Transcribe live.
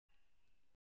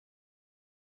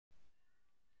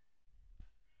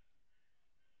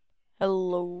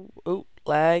Hello. Oh,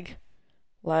 lag.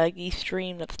 Laggy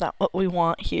stream. That's not what we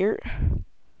want here.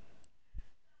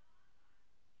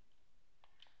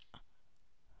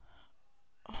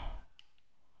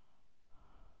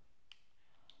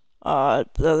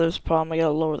 There's a problem. I gotta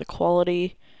lower the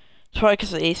quality. It's probably because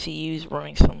the ACU is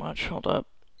running so much. Hold up.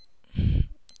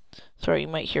 Sorry, you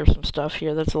might hear some stuff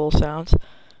here. That's little sounds.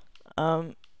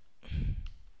 Let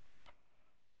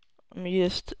me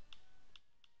just.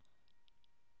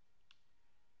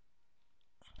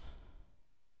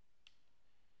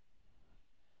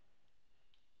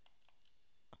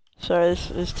 Sorry, this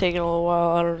is taking a little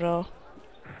while. I don't know.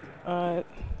 Alright.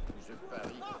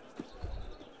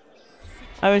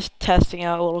 I was testing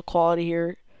out a little quality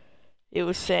here. It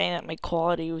was saying that my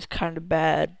quality was kind of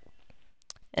bad.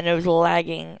 And it was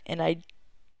lagging, and I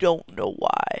don't know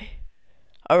why.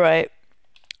 Alright.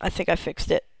 I think I fixed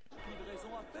it.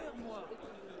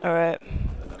 Alright.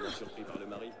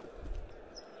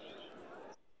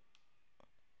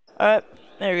 Alright,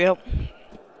 there we go.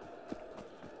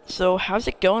 So, how's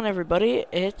it going, everybody?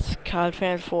 It's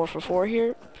CODFan444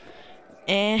 here.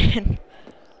 And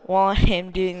while I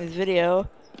am doing this video,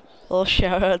 a little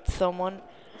shout out to someone.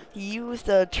 He used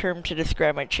a term to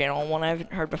describe my channel, one I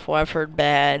haven't heard before. I've heard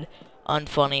bad,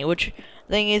 unfunny, which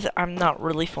the thing is, I'm not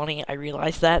really funny. I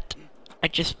realize that. I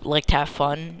just like to have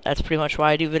fun. That's pretty much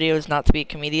why I do videos, not to be a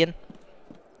comedian.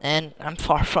 And I'm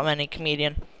far from any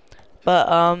comedian. But,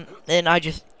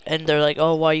 and they're like,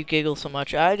 oh, why you giggle so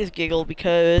much? I just giggle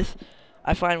because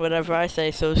I find whatever I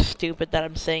say so stupid that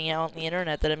I'm saying out on the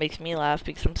internet that it makes me laugh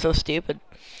because I'm so stupid.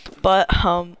 But,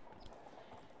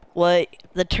 what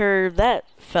the term that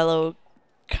fellow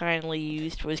kindly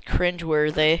used was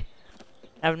cringeworthy.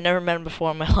 I've never met him before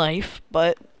in my life,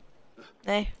 but,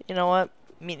 hey, you know what?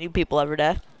 Meet new people every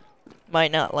day.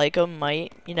 Might not like them,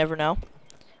 might, you never know.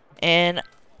 And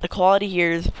the quality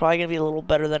here is probably going to be a little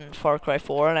better than Far Cry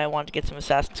 4, and I want to get some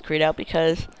Assassin's Creed out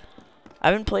because I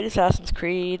haven't played Assassin's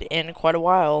Creed in quite a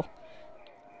while.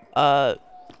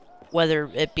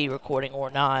 Whether it be recording or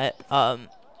not.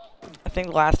 I think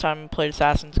the last time I played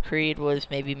Assassin's Creed was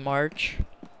maybe March.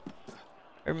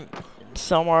 Or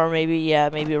somewhere, maybe, yeah,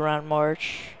 maybe around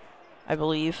March, I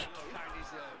believe.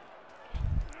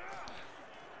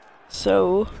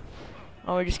 So,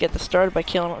 why don't we just get this started by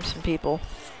killing up some people.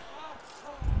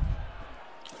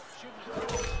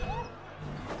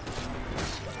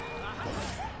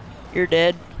 You're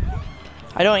dead.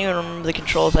 I don't even remember the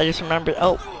controls, I just remember,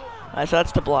 oh, so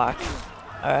that's the block.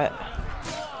 Alright.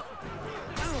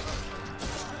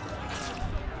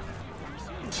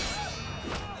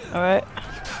 Alright.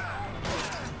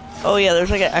 Oh yeah,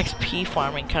 there's like an XP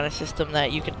farming kind of system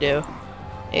that you can do.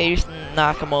 Yeah, you just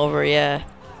knock them over, yeah.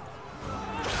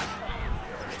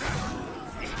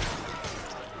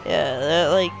 Yeah, that,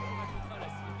 like...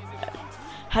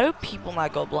 How do people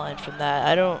not go blind from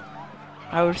that?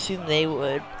 I would assume they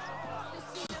would.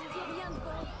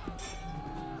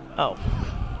 Oh.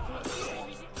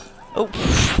 Oh.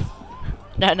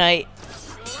 That night.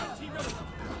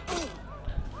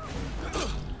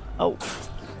 Oh.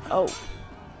 Oh.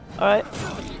 Alright.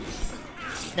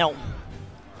 No.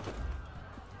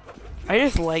 I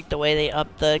just like the way they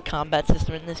upped the combat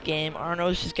system in this game.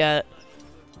 Arno's just got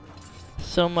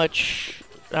so much,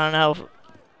 I don't know,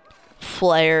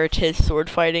 flair to his sword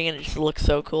fighting, and it just looks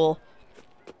so cool.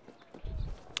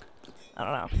 I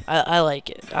don't know. I like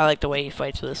it. I like the way he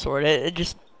fights with a sword. It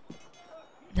just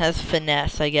has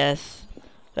finesse, I guess.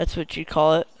 That's what you'd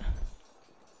call it.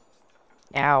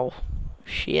 Ow.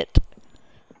 Shit.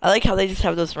 I like how they just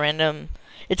have those random...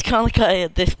 It's kind of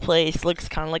like this place looks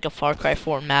kind of like a Far Cry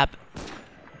 4 map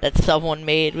that someone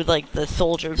made with like the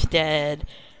soldiers dead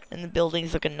and the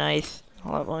buildings looking nice.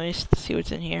 Hold on, let me see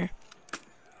what's in here.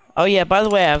 Oh yeah, by the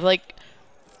way, I have like...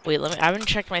 Wait, I haven't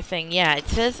checked my thing. Yeah, it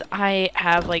says I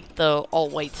have like the all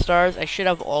white stars. I should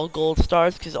have all gold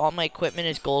stars because all my equipment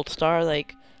is gold star.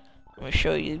 Like, let me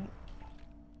show you.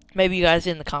 Maybe you guys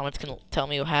in the comments can tell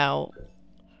me how.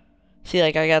 See,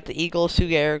 like I got the Eagle,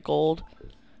 Sugair, gold,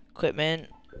 equipment,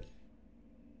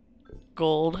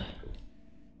 gold,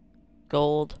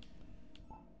 gold,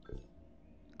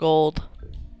 gold,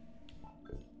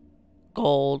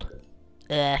 gold.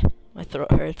 My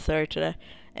throat hurts. Sorry today.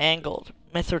 And gold.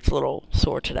 My throat's a little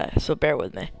sore today, so bear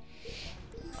with me.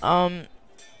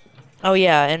 Oh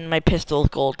yeah, and my pistol's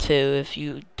gold too, if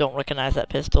you don't recognize that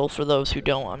pistol. For those who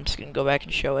don't, I'm just gonna go back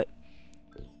and show it.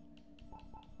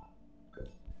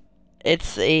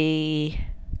 It's a...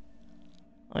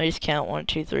 Let me just count. 1,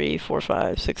 2, 3, 4,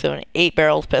 5, 6, 7, 8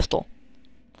 barrels pistol.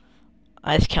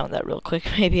 I just count that real quick.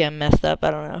 Maybe I messed up,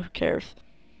 I don't know, who cares.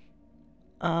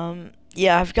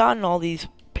 Yeah, I've gotten all these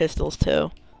pistols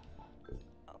too.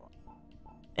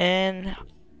 And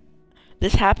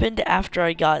this happened after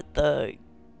I got the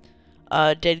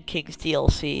Dead Kings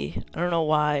DLC. I don't know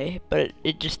why, but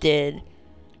it just did.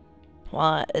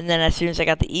 And then as soon as I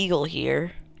got the Eagle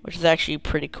here, which is actually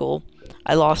pretty cool,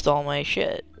 I lost all my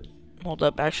shit. Hold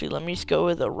up, actually, let me just go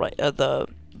with the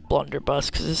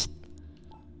blunderbuss,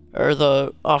 or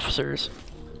the officers.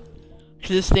 Cause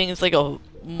this thing is like a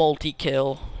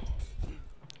multi-kill,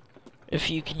 if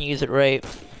you can use it right.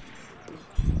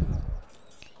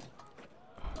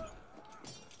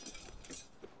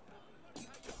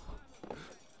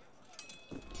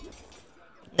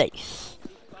 Nice.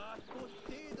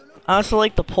 I also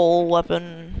like the pole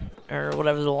weapon, or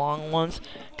whatever, the long ones,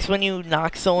 because when you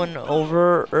knock someone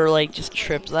over, or like just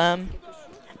trip them,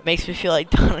 it makes me feel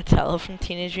like Donatello from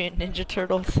Teenage Mutant Ninja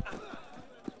Turtles.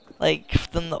 Like,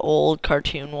 from the old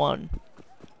cartoon one.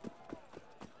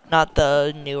 Not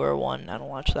the newer one, I don't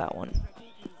watch that one.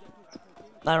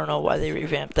 I don't know why they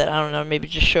revamped that, I don't know, maybe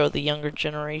just show the younger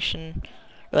generation,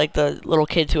 or like the little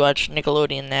kids who watch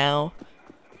Nickelodeon now,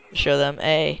 show them,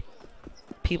 hey,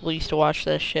 people used to watch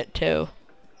this shit too.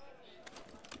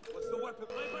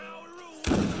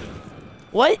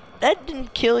 What? That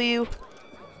didn't kill you?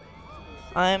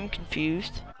 I'm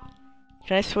confused.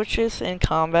 Can I switch this in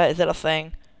combat? Is that a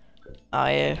thing? Oh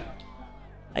yeah.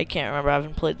 I can't remember, I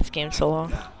haven't played this game so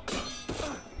long.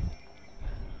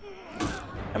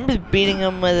 I'm just beating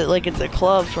him with it like it's a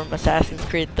club from Assassin's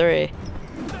Creed 3.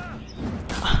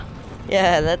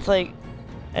 Yeah, that's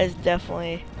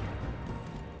definitely...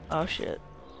 Oh shit.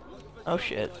 Oh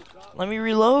shit. Let me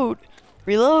reload.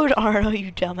 Reload, Arno,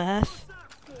 you dumbass.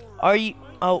 Are you...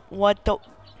 Oh, what the...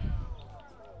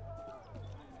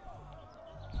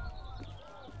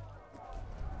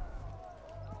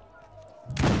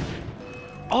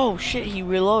 Oh shit, he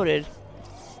reloaded.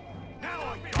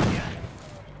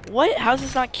 What? How's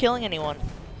this not killing anyone?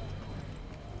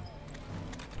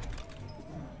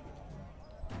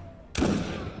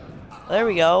 There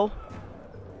we go.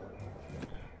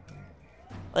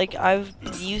 Like, I've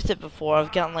used it before.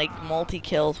 I've gotten like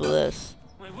multi-kills with this.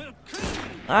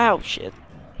 Ow, shit.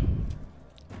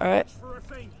 Alright.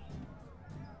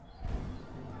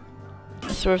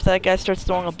 So if that guy starts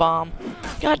throwing a bomb.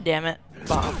 God damn it.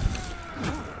 Bomb.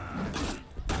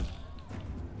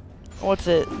 What's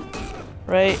it?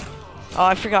 Right? Oh,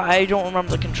 I forgot. I don't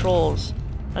remember the controls.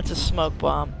 That's a smoke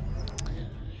bomb.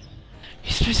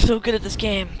 He's been so good at this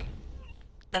game.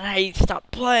 Then I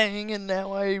stopped playing, and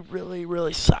now I really,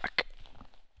 really suck.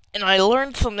 And I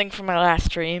learned something from my last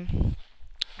stream.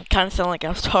 It kind of sounded like I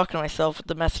was talking to myself with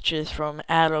the messages from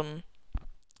Adam.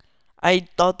 I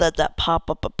thought that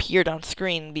pop-up appeared on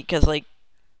screen because, like,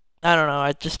 I don't know,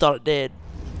 I just thought it did.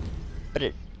 But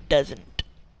it doesn't.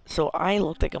 So I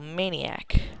looked like a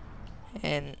maniac.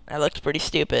 And I looked pretty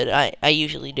stupid. I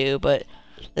usually do, but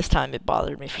this time it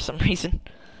bothered me for some reason.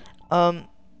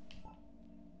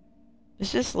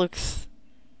 This just looks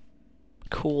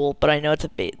cool, but I know it's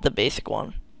the basic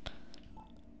one.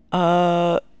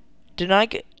 Did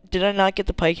I not get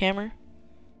the pike hammer?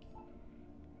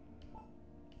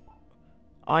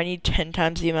 Oh, I need 10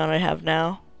 times the amount I have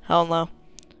now. Hell no.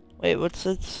 Wait, what's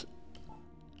this?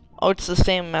 Oh, it's the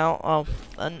same amount. Oh,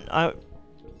 and I'm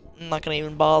not gonna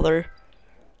even bother.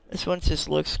 This one just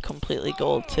looks completely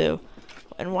gold too.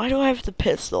 And why do I have the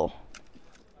pistol?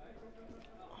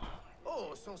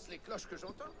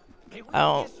 I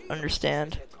don't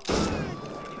understand.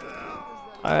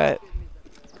 Alright.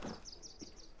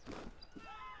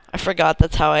 I forgot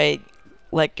that's how I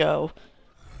let go.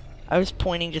 I was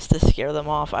pointing just to scare them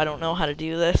off. I don't know how to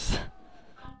do this.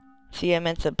 See, I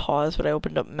meant to pause, but I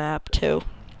opened up map too.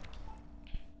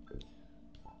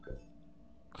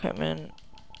 Equipment.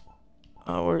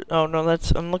 Oh, oh no,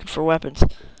 I'm looking for weapons.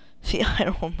 See, I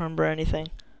don't remember anything.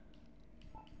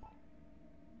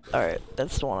 Alright,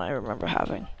 that's the one I remember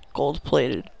having. Gold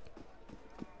plated.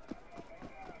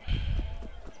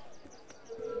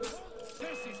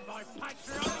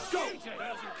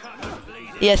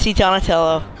 Yeah, see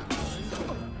Donatello.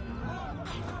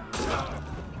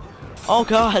 Oh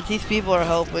god, these people are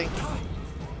helping.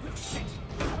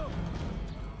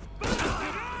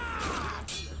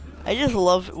 I just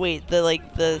love, wait,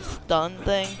 the stun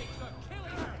thing?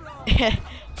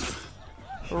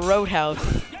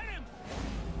 Roadhouse.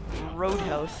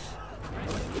 Roadhouse.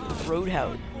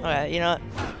 Roadhouse. Alright, you know what?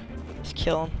 Just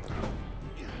kill him.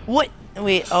 What?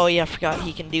 Wait, oh yeah, I forgot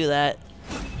he can do that.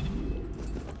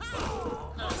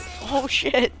 Oh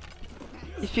shit!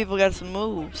 These people got some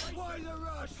moves.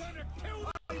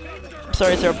 I'm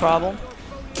sorry, is there a problem?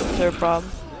 Is there a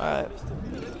problem? Alright.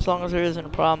 As long as there isn't a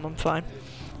problem, I'm fine.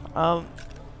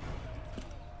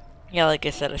 Yeah, like I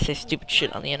said, I say stupid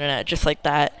shit on the internet just like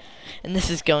that. And this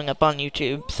is going up on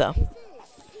YouTube, so.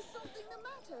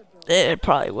 It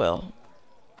probably will.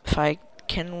 If I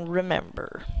can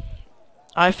remember.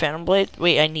 I Phantom Blade.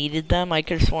 Wait, I needed them? I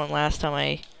could have sworn last time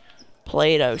I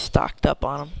played I was stocked up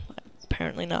on them.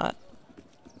 Apparently not.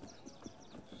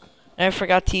 And I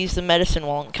forgot to use the medicine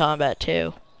wall in combat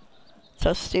too.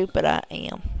 So stupid I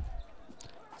am.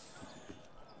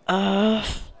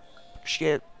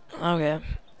 Shit. Okay.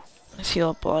 Let's heal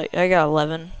up like I got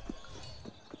 11.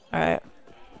 Alright.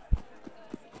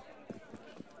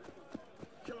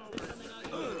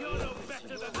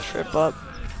 Trip up.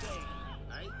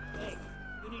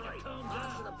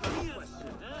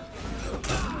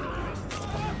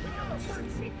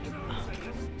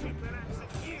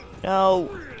 No.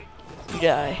 You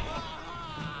die.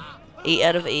 8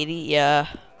 out of 80, yeah.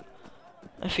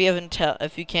 If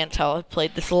you can't tell, I've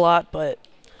played this a lot, but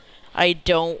I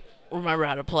don't remember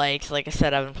how to play, because like I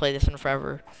said, I haven't played this in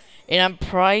forever. And I'm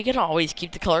probably gonna always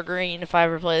keep the color green if I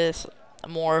ever play this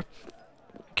more,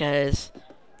 because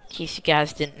in case you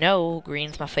guys didn't know,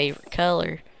 green's my favorite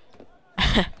color.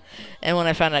 And when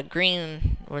I found out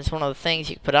green was one of the things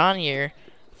you could put on here,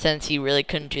 since you really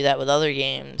couldn't do that with other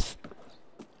games,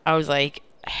 I was like,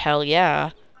 hell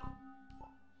yeah.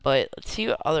 But let's see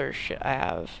what other shit I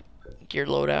have. Gear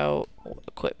loadout,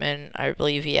 equipment, I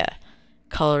believe, yeah.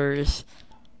 Colors.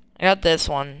 I got this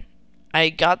one. I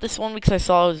got this one because I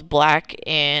saw it was black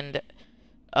and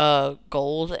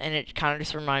gold, and it kind of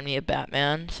just reminded me of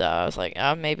Batman. So I was like,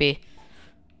 oh, maybe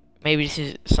just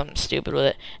do something stupid with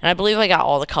it. And I believe I got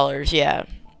all the colors, yeah.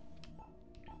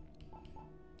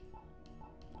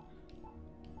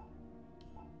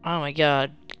 Oh my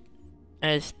god.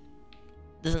 It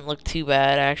doesn't look too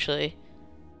bad, actually.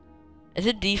 Is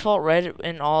it default red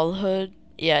in all the hood?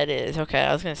 Yeah, it is. Okay,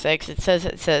 I was gonna say, 'cause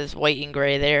it says white and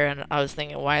gray there, and I was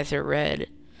thinking, why is there red?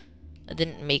 It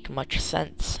didn't make much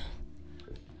sense.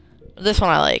 But this one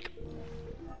I like.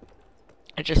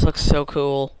 It just looks so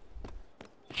cool.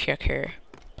 Check here.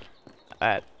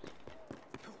 Alright.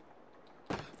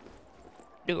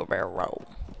 Do a barrel roll.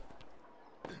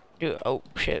 Oh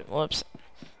shit, whoops.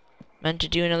 Meant to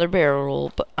do another barrel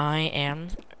roll, but I am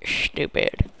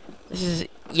stupid.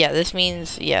 This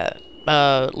means,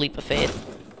 leap of faith.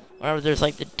 Whenever there's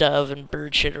like the dove and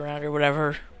bird shit around or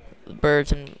whatever, the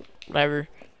birds and whatever,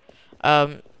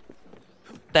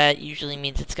 that usually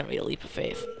means it's gonna be a leap of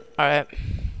faith. Alright.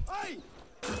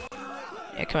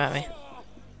 Yeah, come at me.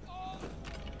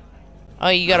 Oh,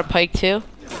 you got a pike too?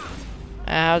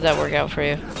 How'd that work out for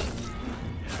you?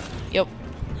 Yep.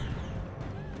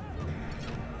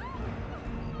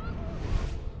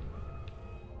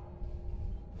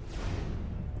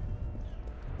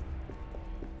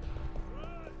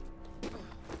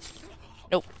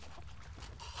 Nope.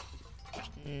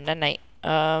 Night.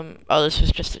 Oh, this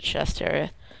was just a chest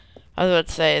area. I was about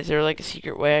to say, is there like a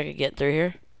secret way I could get through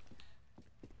here?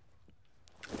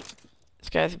 This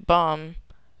guy's a bum.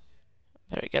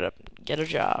 Better get a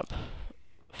job.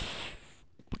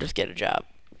 Just get a job.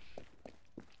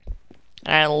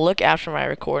 And I look after my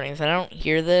recordings. I don't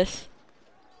hear this.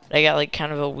 I got like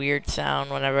kind of a weird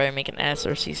sound whenever I make an S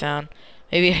or C sound.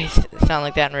 Maybe I sound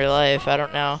like that in real life. I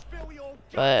don't know.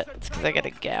 But it's because I got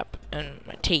a gap in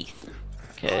my teeth.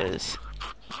 Because I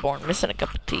was born missing a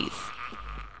couple teeth.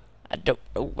 I don't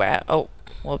know why. Oh,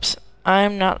 whoops.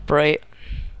 I'm not bright.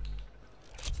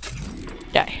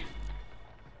 Die.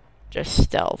 Just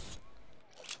stealth.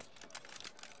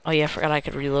 Oh yeah, I forgot I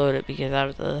could reload it because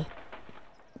I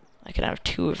can have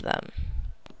 2 of them.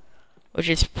 Which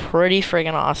is pretty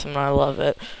friggin' awesome and I love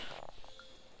it.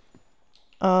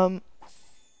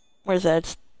 Where's that?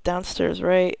 It's downstairs,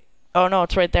 right? Oh no,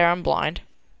 it's right there. I'm blind.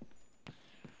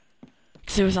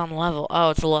 Because it was on level. Oh,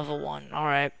 it's a level 1.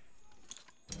 Alright.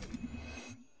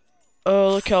 Oh,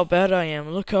 look how bad I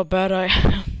am. Look how bad I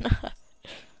am.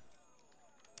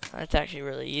 That's actually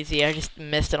really easy. I just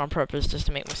missed it on purpose just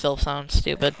to make myself sound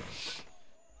stupid.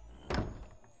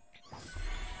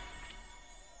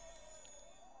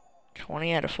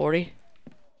 $20 out of 40.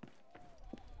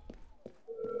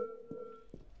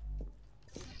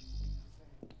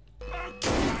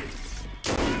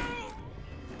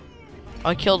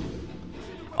 I killed...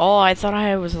 Oh, I thought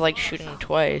I was like shooting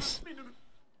twice.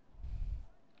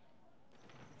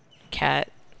 Cat.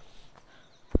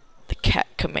 The cat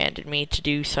commanded me to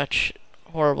do such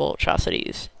horrible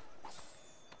atrocities.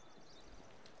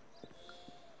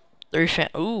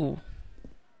 Ooh.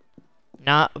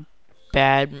 Not a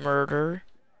bad murder.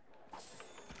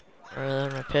 Rather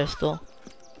than a pistol.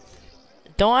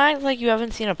 Don't act like you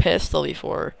haven't seen a pistol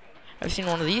before. I've seen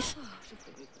one of these.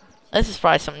 This is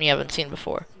probably something you haven't seen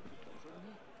before.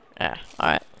 Yeah,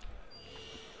 alright.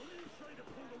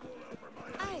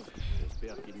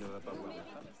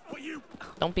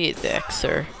 Don't be a dick,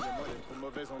 sir.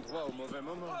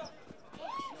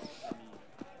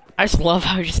 I just love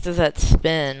how he just does that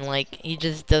spin, like, he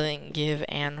just doesn't give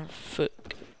an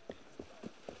fuck.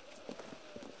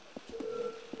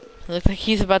 It looks like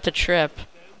he's about to trip.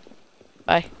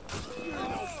 Bye.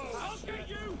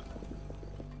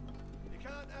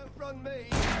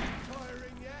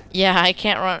 Yeah, I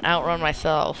can't outrun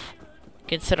myself,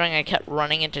 considering I kept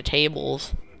running into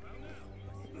tables.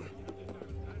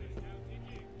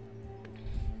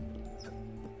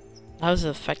 That was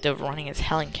effective running as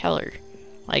Helen Keller.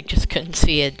 Like, just couldn't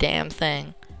see a damn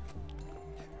thing.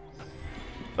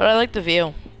 But I like the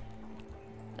view.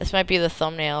 This might be the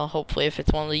thumbnail, hopefully, if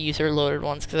it's one of the user-loaded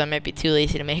ones, because I might be too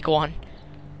lazy to make one.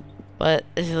 But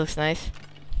this looks nice.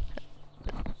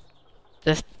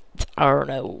 Just, I don't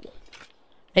know.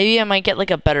 Maybe I might get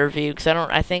like a better view, because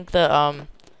I think the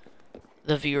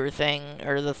viewer thing,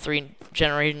 or the 3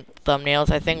 generated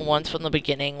thumbnails, I think one's from the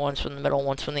beginning, one's from the middle,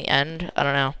 one's from the end. I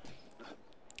don't know.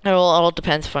 It all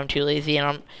depends if I'm too lazy, and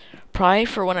I'm probably,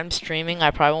 for when I'm streaming, I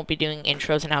probably won't be doing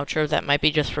intros and outros. That might be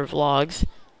just for vlogs.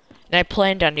 And I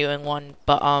planned on doing one,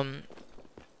 but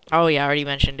oh yeah, I already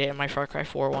mentioned it in my Far Cry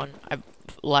 4 one. I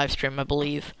live stream, I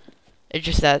believe. It's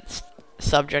just that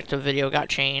subject of video got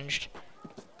changed,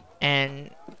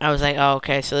 and I was like, oh,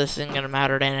 okay, so this isn't gonna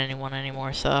matter to anyone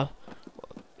anymore, so I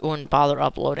wouldn't bother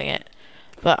uploading it.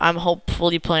 But I'm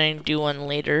hopefully planning to do one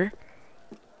later.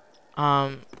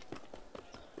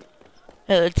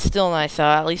 It's still nice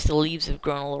out. At least the leaves have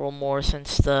grown a little more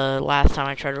since the last time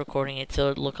I tried recording it, so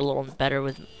it'd look a little better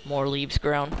with more leaves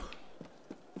grown.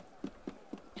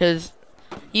 Because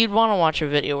you'd want to watch a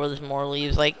video where there's more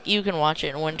leaves. Like, you can watch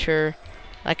it in winter.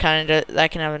 That can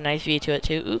have a nice view to it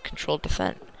too. Ooh, controlled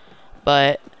descent.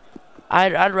 But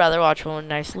I'd rather watch one with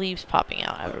nice leaves popping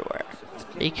out everywhere,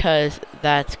 because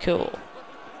that's cool.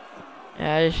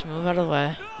 Yeah, just move out of the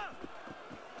way.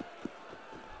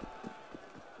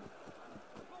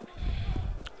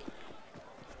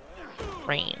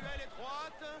 Rain.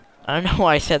 I don't know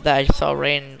why I said that. I just saw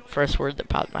rain, first word that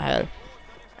popped in my head.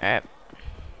 Alright.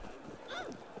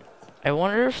 I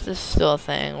wonder if this is still a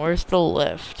thing. Where's the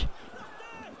lift?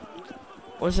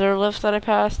 Was there a lift that I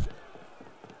passed?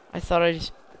 I thought I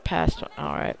just passed one.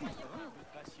 Alright.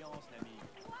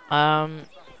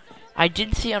 I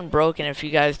did see Unbroken. If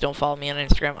you guys don't follow me on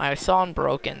Instagram, I saw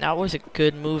Unbroken. That was a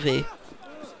good movie.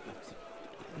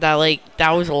 That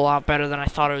was a lot better than I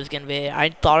thought it was gonna be.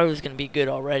 I thought it was gonna be good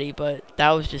already, but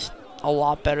that was just a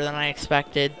lot better than I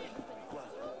expected.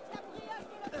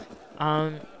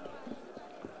 It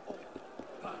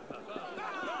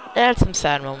had some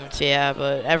sad moments, yeah,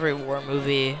 but every war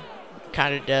movie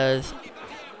kind of does.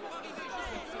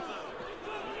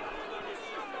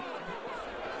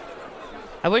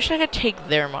 I wish I could take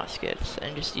their muskets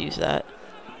and just use that.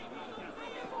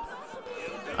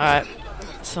 Alright.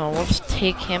 So we'll just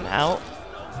take him out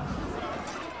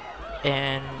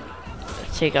and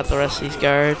take out the rest of these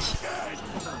guards.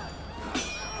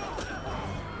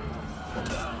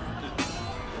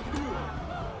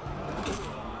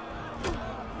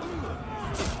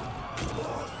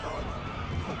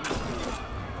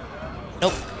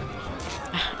 Nope.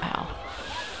 Ow.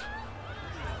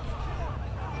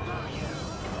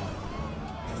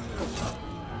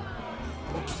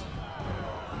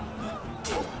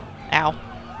 Ow.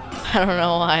 I don't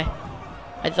know why.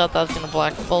 I thought that was gonna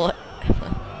block a bullet.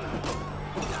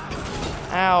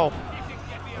 Ow.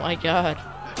 My god.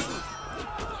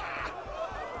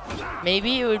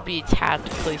 Maybe it would be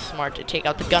tactically smart to take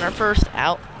out the gunner first.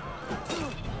 Ow.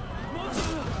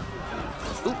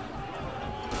 Oop.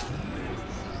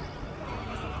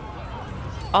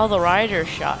 Oh, the rider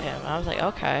shot him. I was like,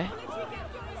 okay.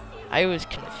 I was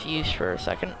confused for a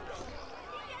second.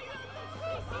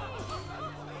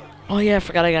 Oh yeah, I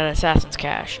forgot I got an assassin's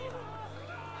cache.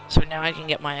 So now I can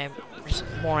get more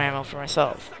ammo for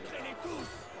myself.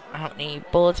 How many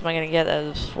bullets am I gonna get? That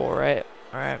is 4, right?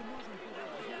 Alright.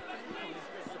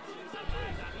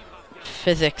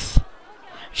 Physics.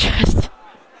 Just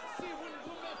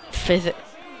physics.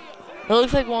 It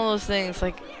looks like one of those things,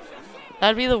 like,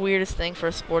 that'd be the weirdest thing for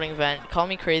a sporting event. Call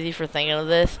me crazy for thinking of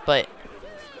this, but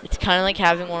it's kind of like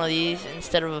having one of these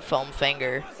instead of a foam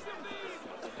finger.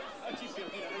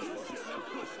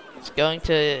 Just going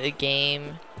to a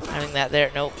game, having that there.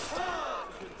 Nope.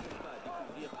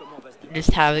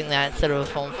 Just having that instead of a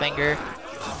foam finger.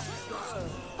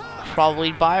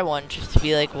 Probably buy one just to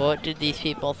be like, what did these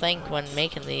people think when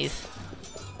making these?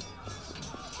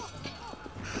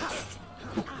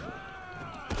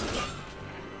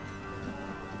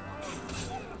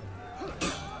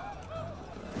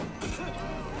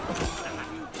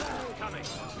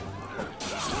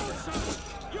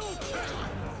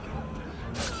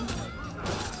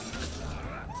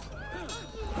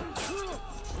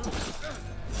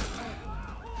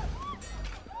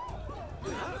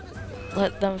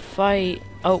 Let them fight.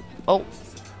 Oh, oh.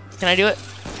 Can I do it?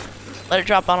 Let it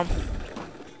drop on them.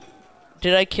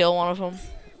 Did I kill one of them?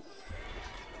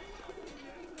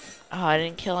 Oh, I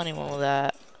didn't kill anyone with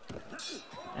that.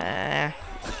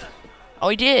 Oh,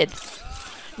 I did.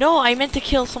 No, I meant to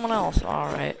kill someone else.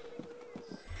 Alright.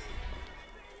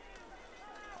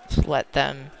 Just let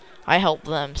them. I helped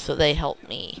them, so they helped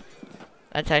me.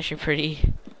 That's actually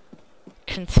pretty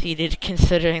conceited,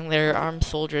 considering they're armed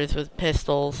soldiers with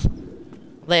pistols.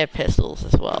 They have pistols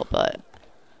as well, but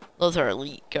those are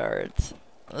elite guards.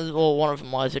 Well, one of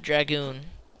them was a dragoon,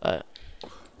 but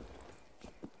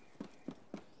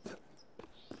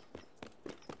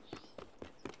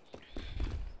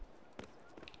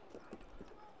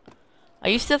I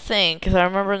used to think, because I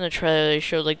remember in the trailer they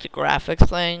showed like the graphics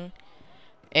thing,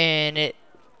 and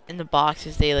in the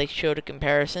boxes they like showed a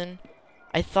comparison.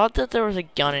 I thought that there was a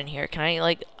gun in here. Can I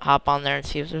like hop on there and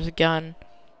see if there's a gun?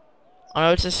 Oh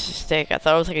no, it's just a stick. I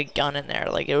thought it was like a gun in there.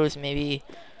 Like it was maybe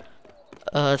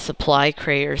a supply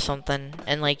crate or something,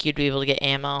 and like you'd be able to get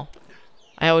ammo.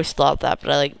 I always thought that,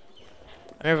 but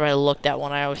whenever I looked at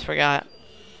one, I always forgot.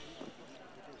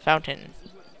 Fountain.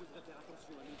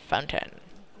 Fountain.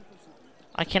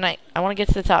 I want to get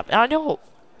to the top. Oh no!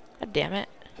 God damn it.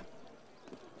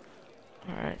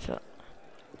 Alright, so.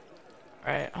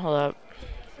 Alright, hold up.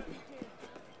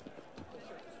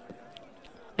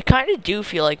 I kind of do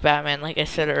feel like Batman, like I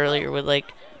said earlier, with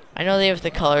like, I know they have the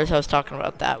colors, I was talking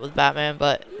about that with Batman,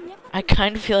 but I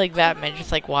kind of feel like Batman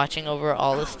just like watching over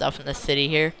all the stuff in the city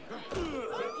here.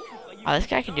 Oh, this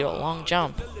guy can do a long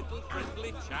jump.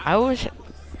 I was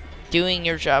doing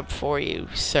your job for you,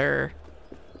 sir.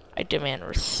 I demand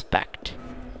respect,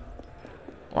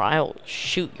 or I will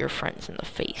shoot your friends in the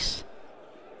face.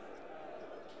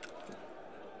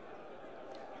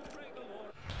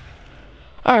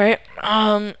 Alright,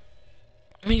 let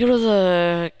me go to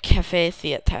the Cafe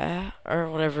Theater, or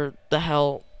whatever the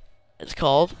hell it's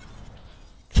called.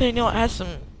 Cause I know it has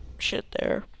some shit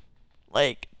there.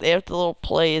 Like, they have the little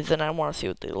plays, and I want to see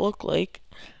what they look like.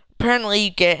 Apparently, you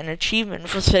get an achievement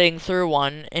for sitting through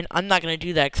one, and I'm not going to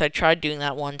do that, because I tried doing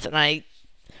that once, and I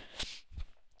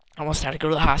almost had to go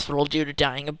to the hospital due to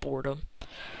dying of boredom.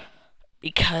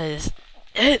 Because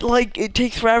it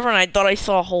takes forever, and I thought I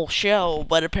saw a whole show,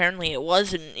 but apparently it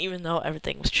wasn't, even though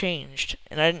everything was changed,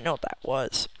 and I didn't know what that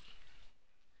was.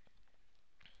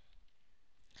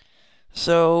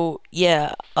 So,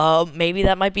 yeah, maybe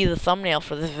that might be the thumbnail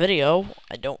for this video.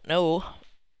 I don't know.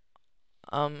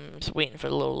 Just waiting for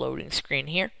the little loading screen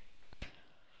here.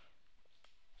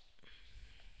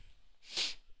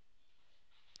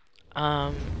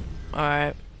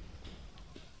 Alright.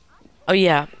 Oh,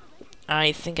 yeah.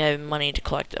 I think I have money to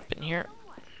collect up in here.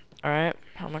 Alright,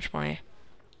 how much money?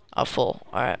 Oh, full.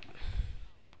 Alright.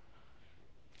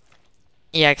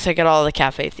 Yeah, because I got all the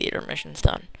Cafe Theater missions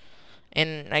done.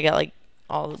 And I got, like,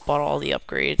 bought all the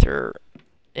upgrades, or,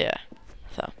 yeah.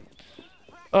 So.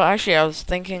 Oh, actually, I was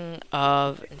thinking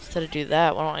of, instead of do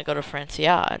that, why don't I go to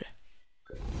Franciade?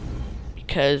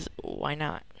 Because, why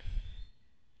not?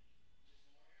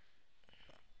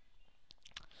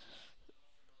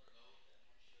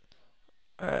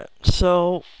 Alright,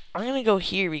 so I'm gonna go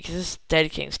here because this is Dead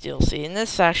King's DLC, and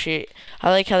this actually, I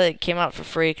like how it came out for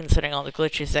free considering all the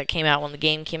glitches that came out when the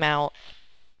game came out.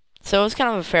 So it was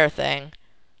kind of a fair thing,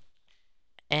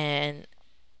 and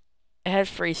it had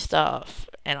free stuff,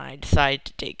 and I decided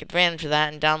to take advantage of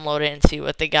that and download it and see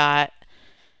what they got.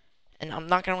 And I'm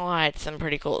not gonna lie, it's some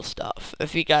pretty cool stuff.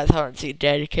 If you guys haven't seen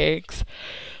Dead Kings,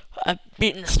 I've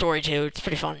beaten the story too, it's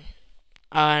pretty fun.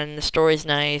 And the story's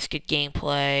nice, good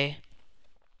gameplay.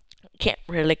 Can't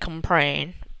really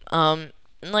complain. And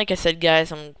like I said,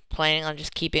 guys, I'm planning on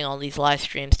just keeping all these live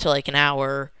streams to like an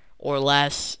hour or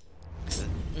less. 'Cause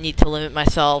I need to limit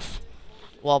myself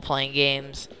while playing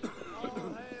games.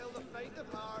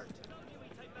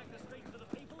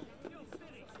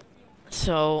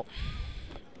 So,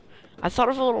 I thought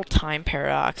of a little time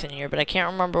paradox in here, but I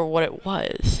can't remember what it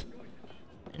was.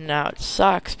 And now it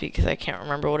sucks because I can't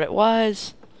remember what it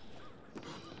was.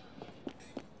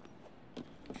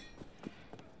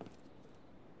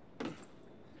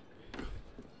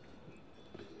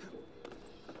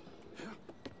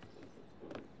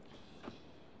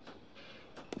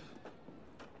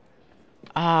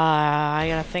 I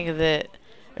gotta think of it.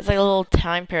 It's like a little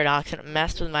time paradox and it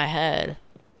messed with my head.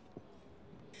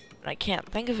 And I can't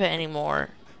think of it anymore.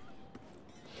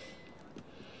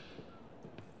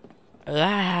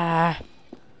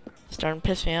 Starting to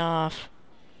piss me off.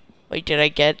 Wait, did I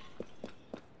think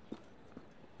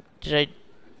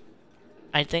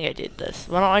I did this.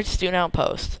 Why don't I just do an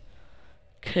outpost?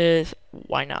 'Cause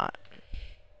why not?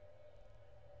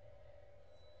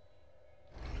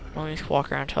 Let me just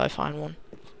walk around until I find one.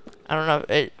 I don't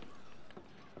know.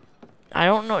 I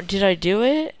don't know. Did I do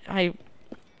it? I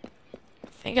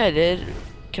think I did.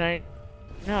 Can I?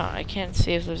 No, I can't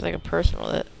see if there's like a person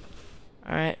with it.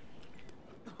 Alright.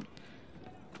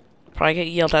 Probably get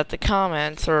yelled at the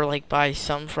comments or like by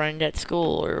some friend at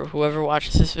school or whoever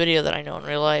watches this video that I know in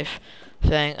real life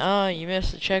saying, oh, you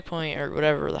missed the checkpoint or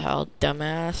whatever the hell,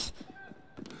 dumbass.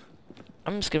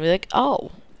 I'm just gonna be like,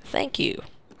 oh, thank you.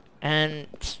 And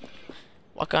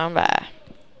walk on by.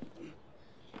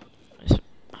 Just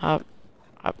hop,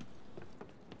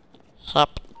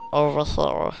 over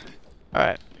here.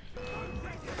 Alright.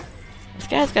 This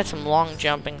guy's got some long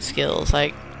jumping skills,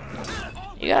 like,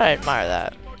 you gotta admire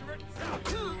that.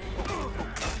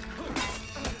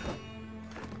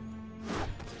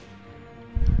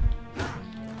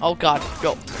 Oh god,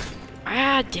 go.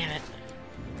 Ah, damn it.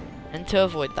 And to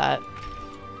avoid that.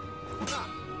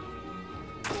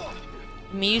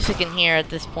 Music in here at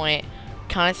this point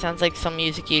kind of sounds like some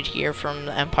music you'd hear from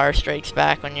The Empire Strikes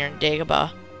Back when you're in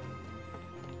Dagobah.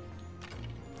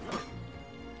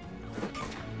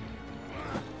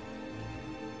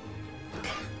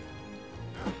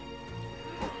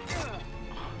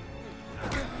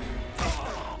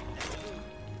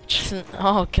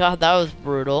 Oh god, that was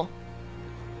brutal.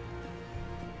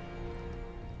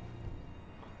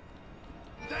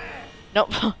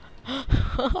 Nope.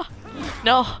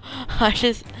 No, I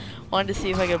just wanted to see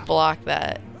if I could block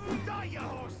that.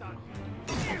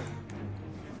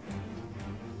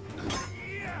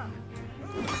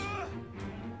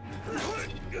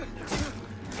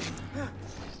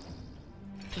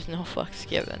 There's no fucks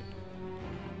given.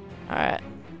 Alright.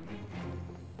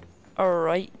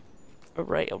 Alright.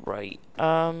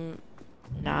 Nah,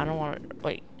 I don't want to.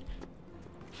 Wait.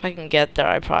 If I can get there,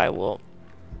 I probably will.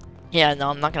 Yeah, no,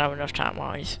 I'm not gonna have enough time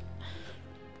wise.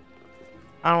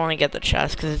 I don't want to get the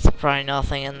chest because it's probably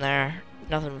nothing in there.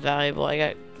 Nothing valuable. I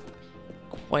got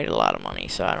quite a lot of money,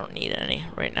 so I don't need any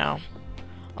right now.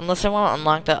 Unless I want to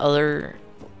unlock that other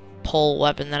pole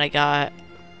weapon that I got.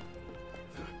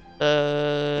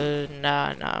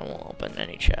 Nah, I won't open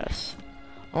any chests.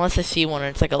 Unless I see one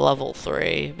and it's like a level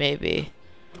 3, maybe.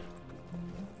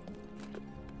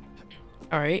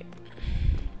 Alright.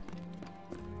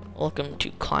 Welcome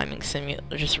to climbing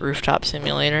just rooftop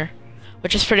simulator.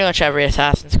 Which is pretty much every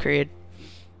Assassin's Creed.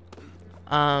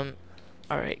 Alright.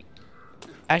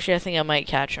 Actually, I think I might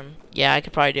catch him. Yeah, I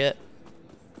could probably do it.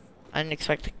 I didn't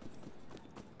expect to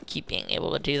keep being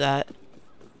able to do that.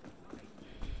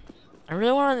 I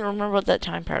really want to remember what that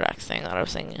time paradox thing that I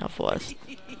was thinking of was.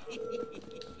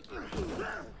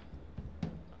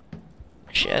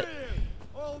 Shit.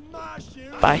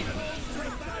 Bye.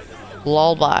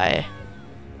 Lol, bye.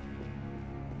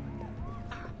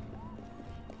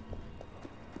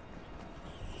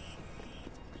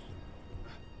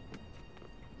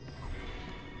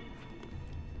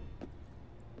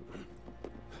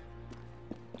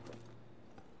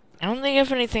 I don't think I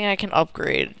have anything I can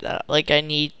upgrade that, like, I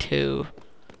need to.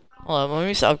 Hold on, let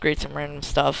me just upgrade some random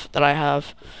stuff that I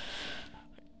have.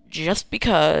 Just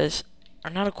because,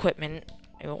 or not equipment,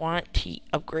 I want to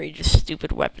upgrade just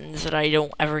stupid weapons that I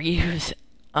don't ever use.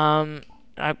 I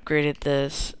upgraded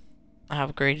this. I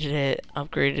upgraded it,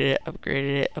 upgraded it,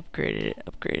 upgraded it, upgraded it,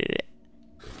 upgraded it.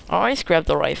 I always grab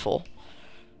the rifle.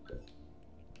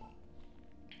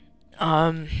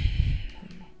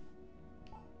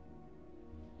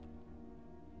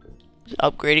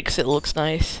 Upgrade it because it looks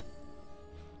nice.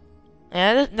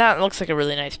 Yeah, that looks like a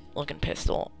really nice looking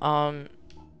pistol.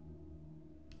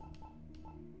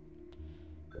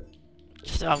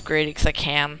 Just upgrade it because I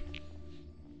can.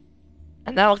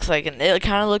 And that looks like, it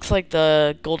kind of looks like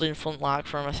the golden flintlock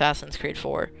from Assassin's Creed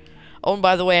 4. Oh, and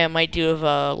by the way, I might do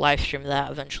a live stream of that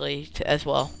eventually as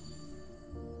well.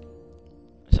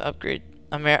 So upgrade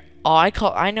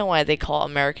I know why they call it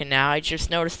American now. I just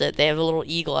noticed that they have a little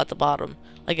eagle at the bottom,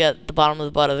 like at the bottom of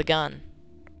the butt of the gun.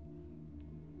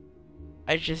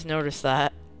 I just noticed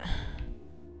that.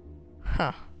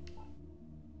 Huh.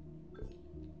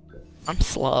 I'm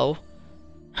slow.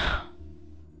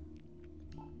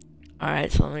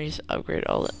 Alright, so let me just upgrade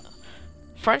all that.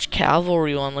 French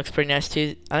cavalry one looks pretty nice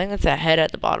too. I think that's a head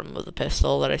at the bottom of the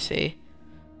pistol that I see.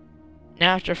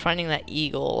 Now after finding that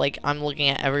eagle, like, I'm looking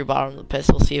at every bottom of the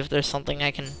pistol, see if there's something I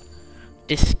can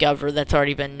discover that's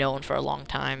already been known for a long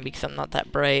time, because I'm not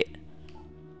that bright.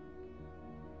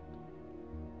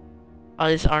 Oh,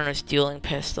 this Arno's dueling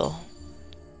pistol.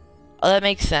 Oh, that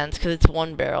makes sense, because it's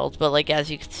one-barreled, but, like,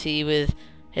 as you can see with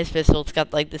his pistol, it's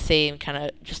got, like, the same kind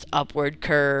of just upward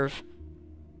curve.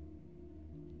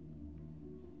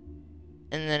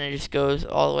 And then it just goes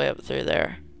all the way up through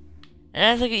there. And it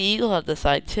has like an eagle at the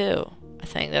side too. I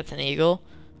think that's an eagle.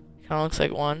 Kind of looks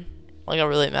like one. Like a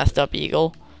really messed up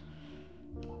eagle.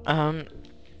 I'm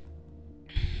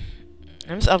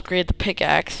just upgrade the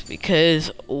pickaxe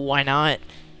because why not?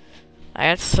 I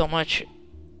got so much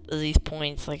of these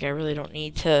points, like I really don't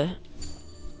need to.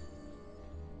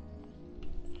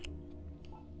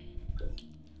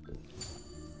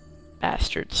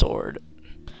 Bastard sword.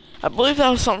 I believe that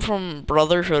was something from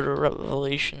Brotherhood or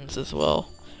Revelations as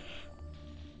well.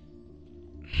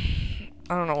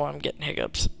 I don't know why I'm getting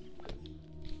hiccups.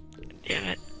 Damn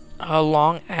it. A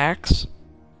long axe.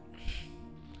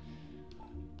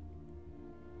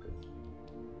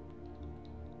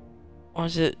 What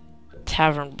was it?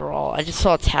 Tavern Brawl. I just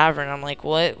saw tavern. I'm like,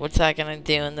 what? What's that gonna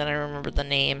do? And then I remembered the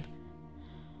name.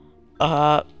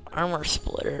 Armor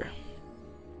splitter.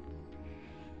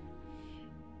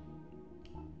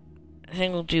 I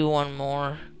think we'll do one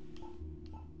more.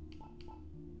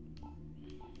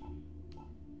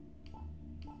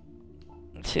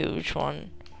 Let's see which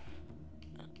one.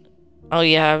 Oh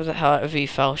yeah, I have the Heavy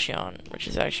Falchion, which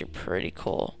is actually pretty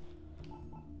cool.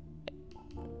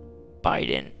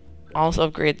 Biden. I'll also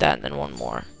upgrade that and then one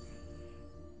more.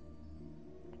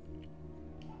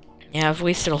 Yeah, I've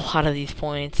wasted a lot of these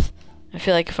points. I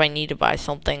feel like if I need to buy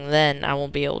something, then I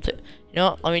won't be able to. You know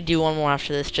what? Let me do one more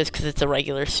after this, just because it's a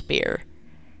regular spear.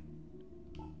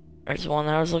 There's one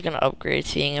that I was looking to upgrade,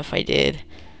 seeing if I did.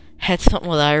 Had something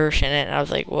with Irish in it, and I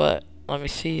was like, what? Let me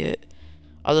see it.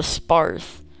 Oh, the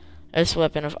Sparth. This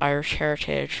weapon of Irish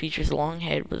heritage features a long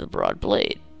head with a broad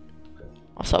blade.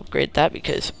 I'll also upgrade that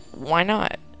because why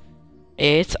not?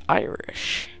 It's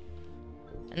Irish.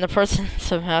 And the person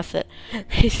somehow said,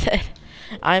 they said,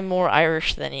 I'm more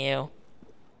Irish than you.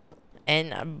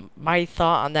 And my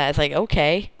thought on that is like,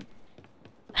 okay.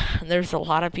 There's a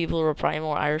lot of people who are probably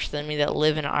more Irish than me that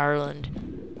live in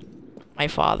Ireland. My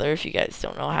father, if you guys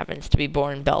don't know, happens to be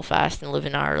born in Belfast and live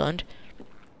in Ireland.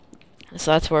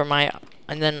 So that's where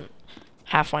and then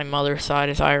half my mother's side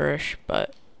is Irish,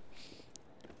 but.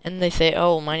 And they say,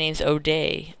 oh, my name's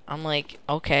O'Day. I'm like,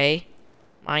 okay.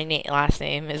 My last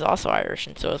name is also Irish,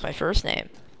 and so is my first name.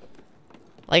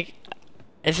 Like,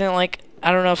 isn't like,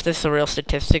 I don't know if this is a real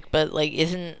statistic, but like,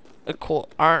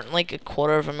 aren't like a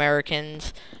quarter of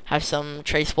Americans have some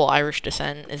traceable Irish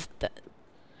descent? Is that?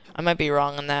 I might be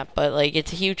wrong on that, but like,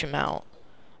 it's a huge amount.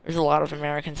 There's a lot of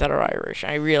Americans that are Irish.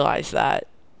 I realize that.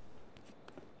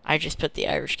 I just put the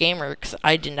Irish Gamer because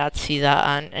I did not see that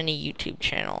on any YouTube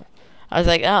channel. I was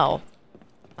like, oh,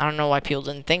 I don't know why people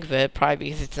didn't think of it. Probably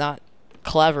because it's not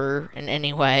clever in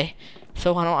any way.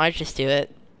 So why don't I just do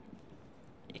it?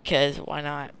 Because why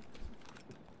not?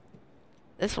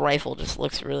 This rifle just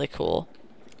looks really cool.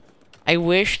 I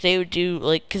wish they would do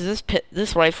like, cause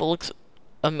this rifle looks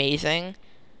amazing.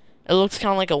 It looks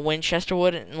kind of like a Winchester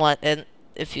would, and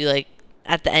if you like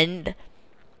at the end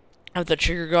of the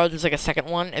trigger guard, there's like a second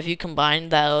one. If you combine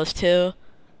those two,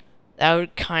 that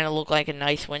would kind of look like a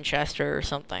nice Winchester or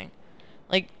something.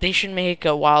 Like, they should make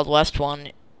a Wild West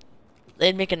one.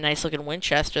 They'd make a nice looking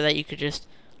Winchester that you could just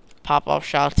pop off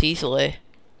shots easily.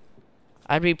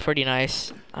 That'd be pretty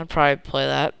nice. I'd probably play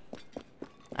that.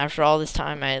 After all this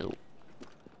time,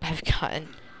 I've gotten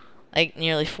like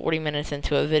nearly 40 minutes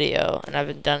into a video, and I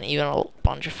haven't done even a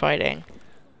bunch of fighting.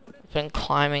 I've been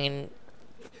climbing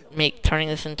and turning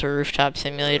this into a rooftop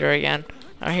simulator again.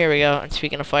 Oh, here we go. And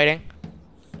speaking of fighting.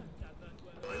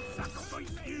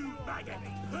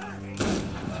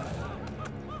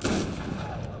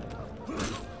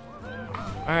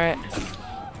 Alright.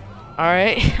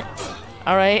 Alright.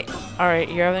 Alright. Alright.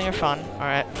 You're having your fun.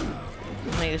 Alright.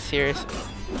 Let's make this serious.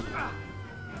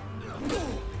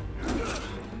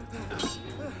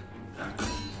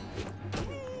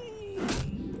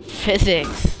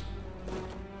 Physics.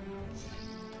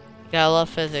 Gotta love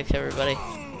physics, everybody.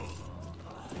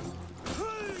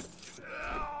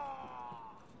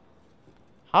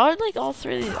 How did like all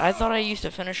three of these? I thought I used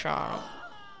a finisher on them.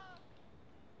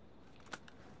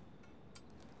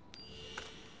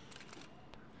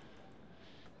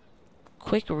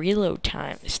 Quick reload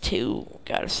time is 2.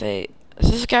 Gotta say,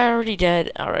 is this guy already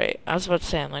dead? Alright, I was about to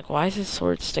say, I'm like, why is his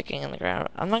sword sticking in the ground?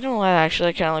 I'm not gonna lie, actually,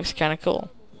 it kinda looks kinda cool.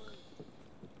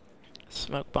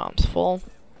 Smoke bomb's full.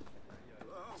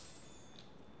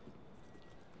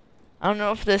 I don't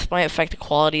know if this might affect the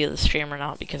quality of the stream or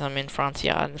not because I'm in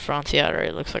Francia, and Francia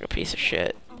already looks like a piece of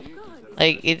shit.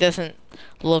 Like, it doesn't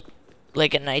look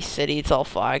like a nice city, it's all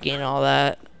foggy and all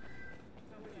that.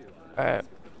 Alright.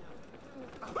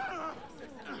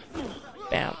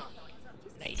 Bam.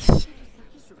 Nice.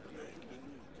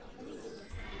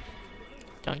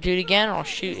 Don't do it again or I'll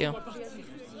shoot you.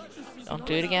 Don't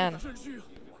do it again.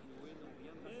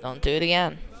 Don't do it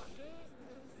again.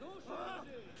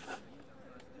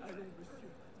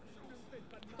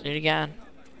 Do it again.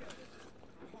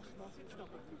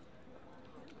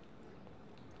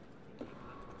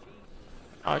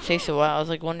 Oh, it takes a while. I was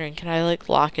like wondering, can I like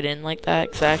lock it in like that?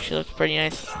 Because it actually looks pretty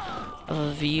nice of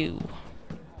a view.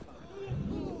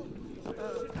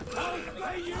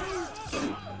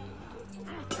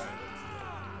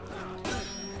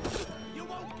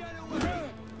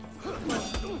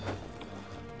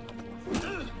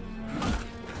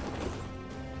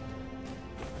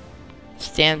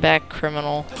 Stand back,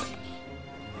 criminal.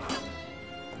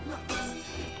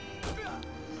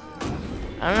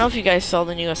 I don't know if you guys saw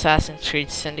the new Assassin's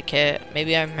Creed Syndicate.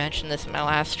 Maybe I mentioned this in my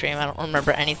last stream. I don't remember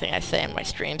anything I say in my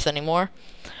streams anymore.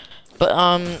 But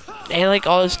they like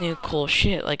all this new cool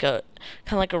shit, like a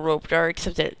kind of like a rope dart,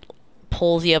 except it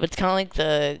pulls you up. It's kind of like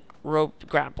the rope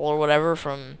grapple or whatever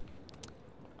from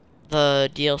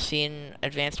the DLC in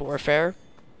Advanced Warfare.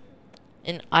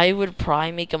 And I would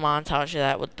probably make a montage of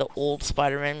that with the old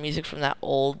Spider-Man music from that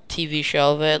old TV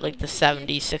show of it, like the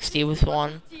 70s, 60s was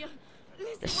one.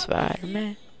 The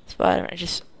Spider-Man,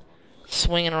 just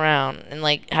swinging around and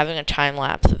like having a time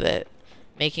lapse of it,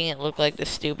 making it look like the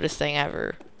stupidest thing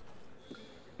ever.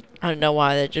 I don't know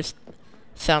why, that just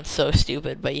sounds so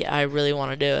stupid, but yeah, I really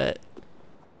want to do it.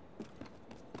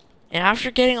 And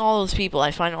after getting all those people,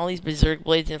 I find all these Berserk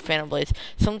Blades and Phantom Blades,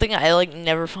 something I like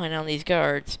never find on these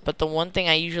guards, but the one thing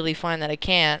I usually find that I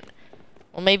can't,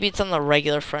 well maybe it's on the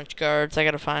regular French guards, I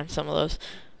gotta find some of those,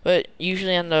 but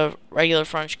usually on the regular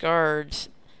French guards,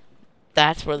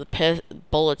 that's where the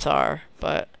bullets are,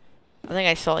 but I think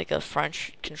I saw like a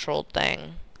French controlled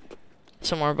thing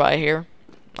somewhere by here.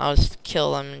 I'll just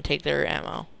kill them and take their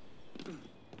ammo.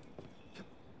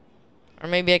 Or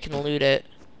maybe I can loot it.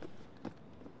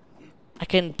 I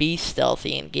can be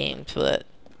stealthy in games, but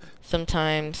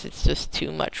sometimes it's just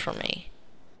too much for me.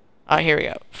 Oh, here we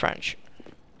go. French.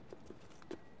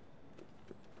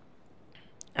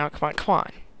 Now, come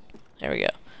on. There we go.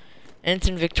 And it's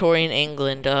in Victorian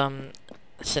England,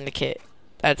 Syndicate.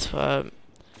 That's,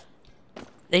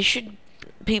 they should,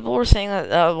 people were saying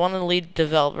that, one of the lead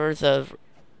developers of,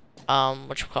 of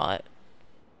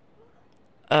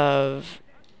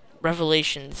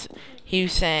Revelations, he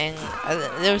was saying,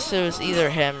 it was either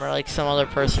him or like some other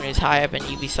person who's high up in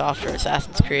Ubisoft or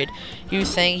Assassin's Creed, he was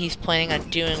saying he's planning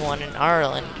on doing one in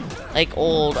Ireland, like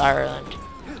old Ireland,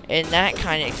 and that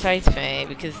kind of excites me,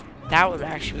 because that would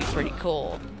actually be pretty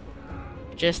cool,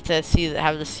 just to see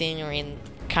have the scenery and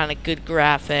kind of good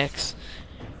graphics,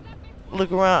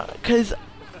 look around, because,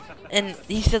 and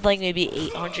he said like maybe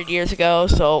 800 years ago,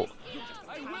 so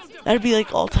that'd be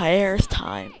like Altair's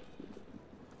time.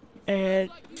 And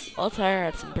Altair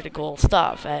had some pretty cool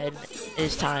stuff at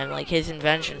his time, like his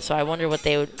invention. So I wonder what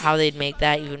how they'd make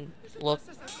that even look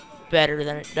better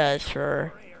than it does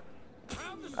for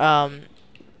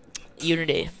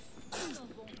Unity.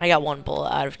 I got one bullet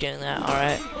out of doing that. All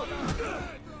right.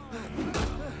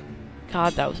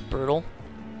 God, that was brutal.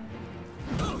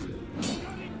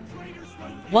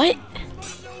 What?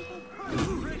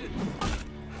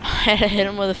 I had to hit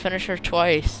him with a finisher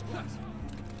twice.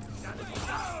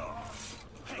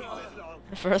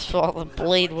 First of all, the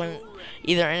blade went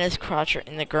either in his crotch or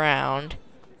in the ground,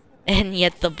 and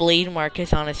yet the blade mark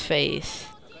is on his face.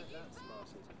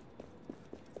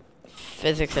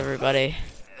 Physics, everybody.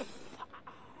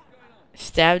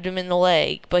 Stabbed him in the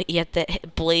leg, but yet the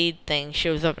blade thing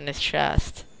shows up in his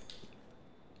chest.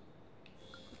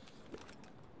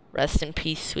 Rest in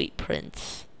peace, sweet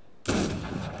prince. You're a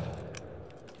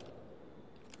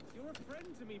friend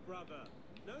to me, brother.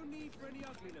 No need for any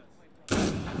ugliness.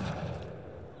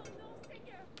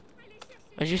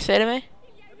 What'd you say to me?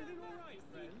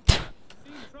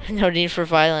 No need for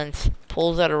violence.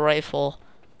 Pulls out a rifle.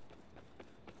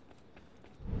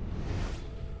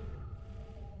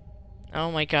 Oh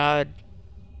my god. I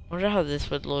wonder how this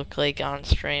would look like on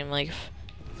stream. Like if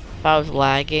I was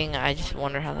lagging, I just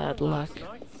wonder how that'd look.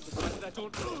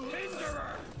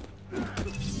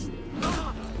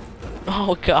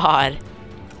 Oh god.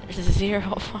 There's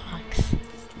 0 bucks.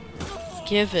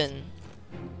 Given.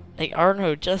 Like,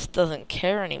 Arno just doesn't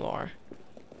care anymore.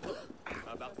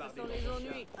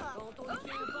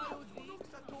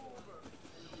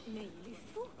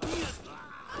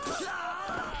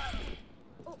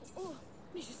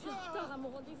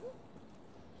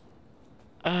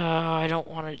 I don't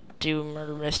want to do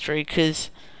murder mystery, because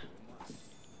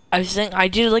I was thinking I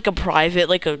do like a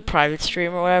private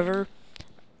stream or whatever,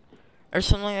 or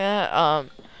something like that,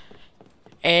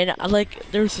 and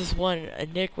there's this one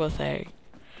Enigma thing.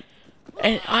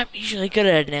 And I'm usually good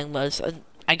at enigmas.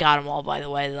 I got them all, by the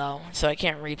way, though, so I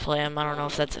can't replay them. I don't know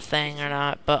if that's a thing or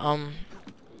not, but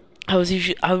I was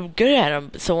good at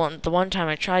them. So the one time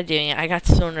I tried doing it, I got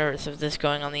so nervous of this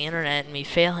going on the internet and me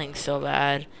failing so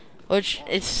bad, which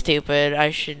is stupid. I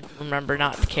should remember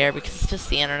not to care because it's just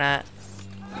the internet.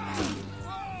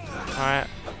 All right.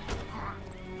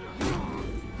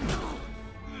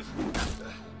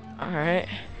 All right.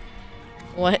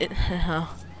 What the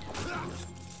hell?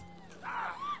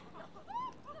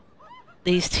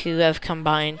 These two have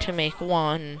combined to make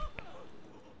one.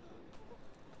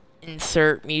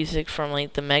 Insert music from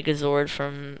like the Megazord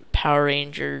from Power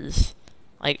Rangers,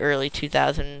 like early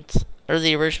 2000s, or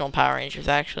the original Power Rangers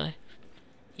actually.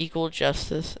 Equal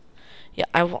justice. Yeah,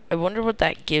 I wonder what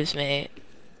that gives me.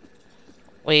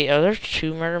 Wait, are there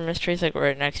two murder mysteries like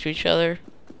right next to each other?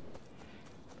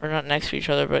 Or not next to each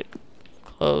other, but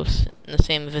close, in the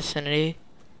same vicinity?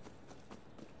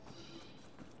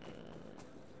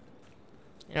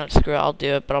 You know what, screw it, I'll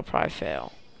do it, but I'll probably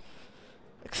fail.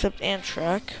 Except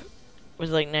Amtrak, with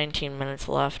like 19 minutes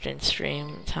left in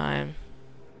stream time.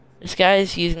 This guy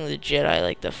is using the Jedi,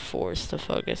 like the Force, to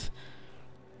focus.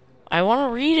 I want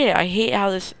to read it. I hate how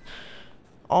this...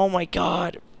 Oh my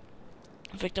god.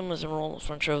 The victim was enrolled in the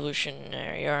French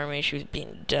Revolutionary Army. She was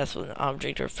beaten to death with an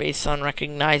object, her face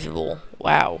unrecognizable.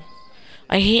 Wow.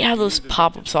 I hate how those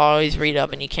pop-ups always read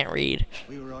up and you can't read.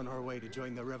 We were on our way to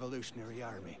join the Revolutionary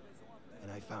Army,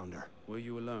 and I found her. Were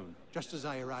you alone? Just as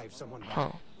I arrived, someone...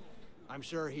 Huh. I'm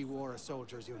sure he wore a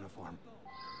soldier's uniform.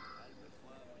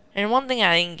 And one thing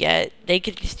I didn't get, they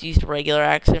could just use the regular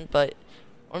accent, but...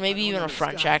 Or maybe even a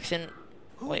French accent.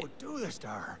 Who Wait. would do this to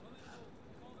her?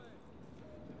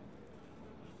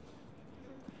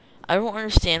 I don't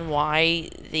understand why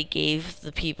they gave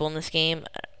the people in this game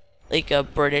like a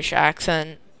British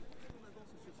accent.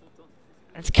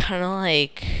 It's kind of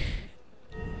like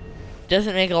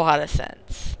doesn't make a lot of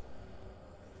sense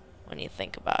when you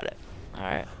think about it. All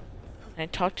right, I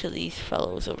talk to these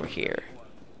fellows over here.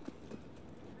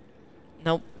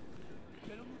 Nope.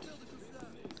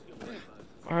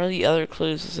 What are the other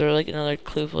clues? Is there like another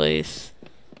clue place?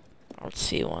 I don't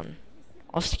see one.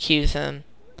 I'll just accuse him.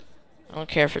 I don't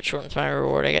care if it shortens my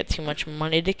reward. I got too much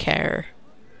money to care.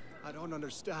 I don't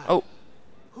understand. Oh.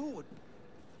 Who would...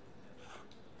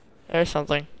 There's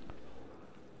something.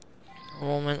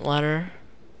 Enrollment letter.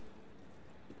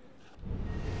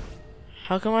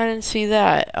 How come I didn't see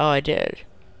that? Oh, I did.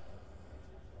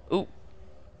 Ooh.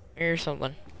 Here's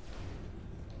something.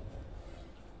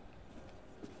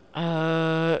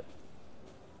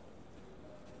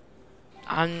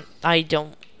 I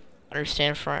don't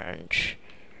understand French.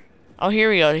 Oh,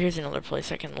 here we go. Here's another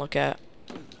place I can look at.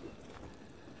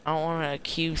 I don't want to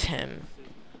accuse him,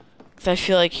 because I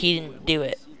feel like he didn't do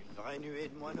it.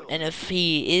 And if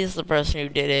he is the person who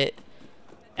did it,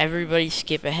 everybody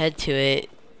skip ahead to it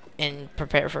and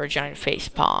prepare for a giant face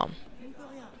palm.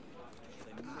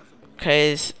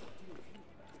 Because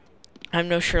I'm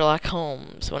no Sherlock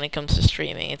Holmes when it comes to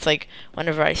streaming. It's like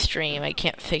whenever I stream, I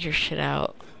can't figure shit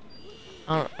out.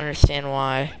 I don't understand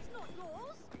why.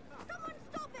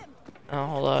 Oh,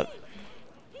 hold up.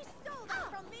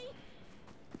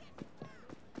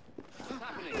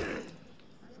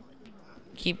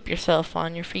 Keep yourself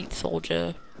on your feet,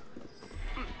 soldier.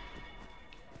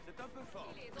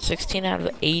 16 out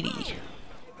of 80.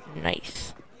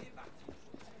 Nice.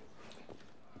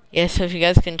 Yeah, so if you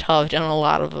guys can tell, I've done a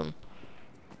lot of them.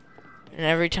 And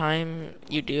every time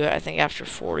you do it, I think after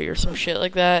 40 or some shit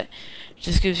like that, it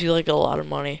just gives you like a lot of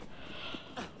money.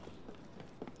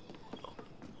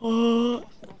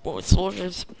 Boy,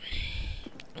 soldiers.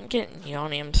 I'm getting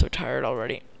yawny, I'm so tired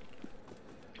already.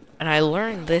 And I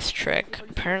learned this trick,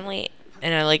 apparently,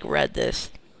 and I like read this.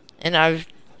 And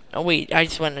oh wait, I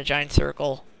just went in a giant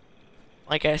circle.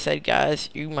 Like I said,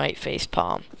 guys, you might face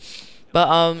palm. But,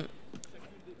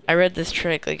 I read this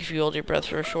trick, like if you hold your breath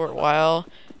for a short while,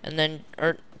 and then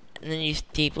you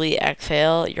deeply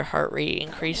exhale, your heart rate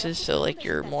increases, so like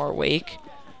you're more awake.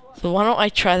 So why don't I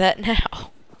try that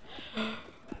now?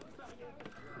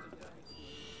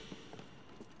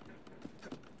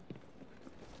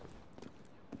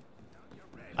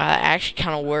 It actually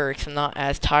kind of works. I'm not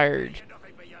as tired.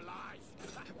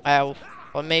 Well,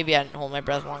 maybe I didn't hold my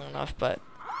breath long enough, but...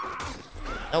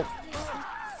 Nope.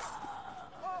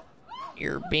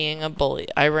 You're being a bully.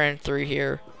 I ran through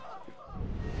here.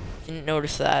 Didn't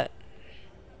notice that.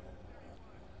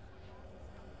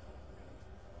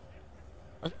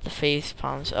 Let the face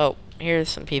palms... Oh, here's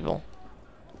some people.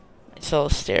 I saw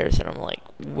the stairs and I'm like,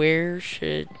 what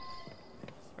should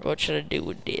I do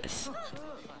with this?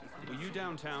 Were you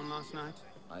downtown last night?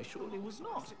 I surely was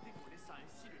not.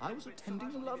 I was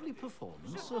attending a lovely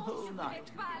performance the whole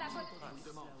night.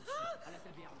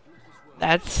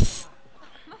 That's...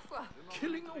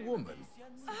 Killing a woman?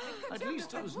 At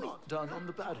least it was not done on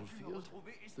the battlefield.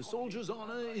 The soldier's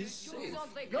honor is safe.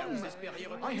 Young man,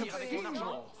 I have seen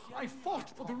you. I fought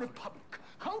for the Republic.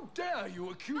 How dare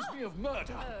you accuse me of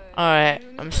murder? Alright,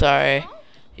 I'm sorry.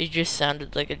 You just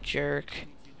sounded like a jerk.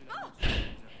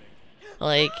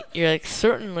 Like, you're like,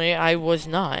 certainly I was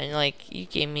not. And like,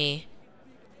 you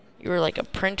were like a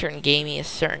printer and gave me a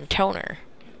certain toner.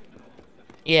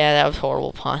 Yeah, that was a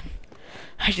horrible pun.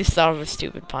 I just thought of a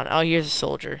stupid pun. Oh, here's a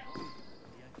soldier.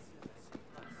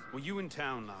 Were you in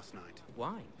town last night?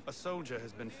 Why? A soldier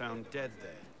has been found dead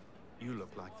there. You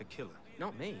look like the killer.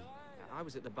 Not me. I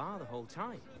was at the bar the whole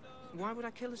time. Why would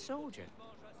I kill a soldier?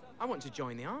 I want to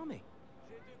join the army.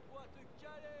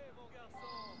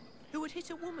 Who would hit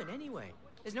a woman anyway?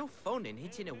 There's no fun in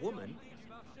hitting a woman.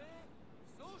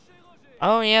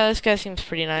 Oh yeah, this guy seems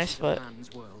pretty nice, but...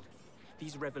 Man's world.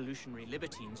 These revolutionary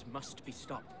libertines must be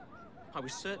stopped. I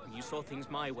was certain you saw things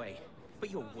my way, but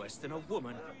you're worse than a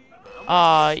woman.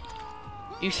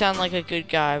 You sound like a good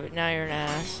guy, but now you're an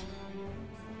ass.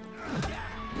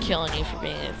 Killing you for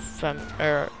being a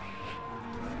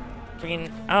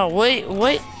freaking... Oh, wait,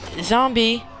 what?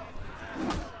 Zombie?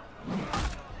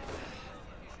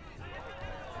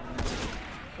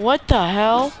 What the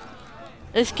hell?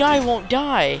 This guy won't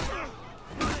die.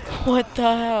 What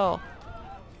the hell?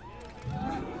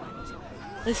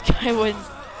 This guy wouldn't...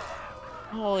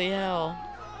 Holy hell.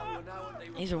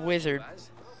 He's a wizard.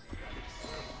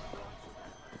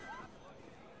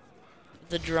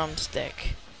 The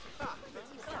drumstick.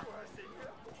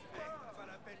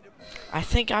 I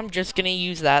think I'm just gonna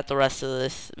use that the rest of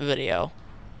this video.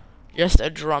 Just a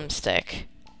drumstick.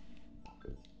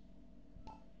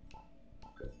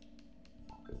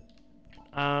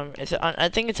 Is it I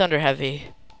think it's under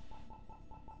heavy.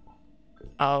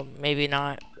 Oh, maybe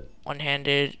not.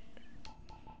 One-handed.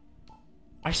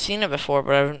 I've seen it before,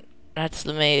 but I haven't. That's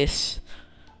the mace.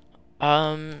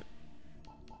 I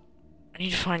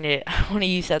need to find it. I want to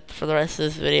use that for the rest of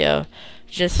this video,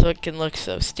 just so it can look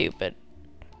so stupid.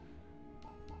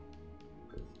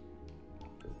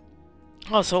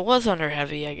 Oh, so it was under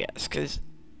heavy, I guess, cause...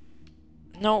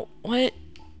 No, what?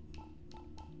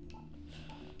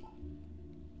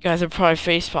 You guys are probably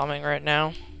facepalming right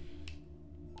now.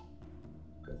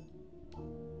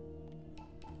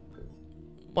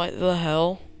 What the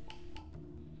hell?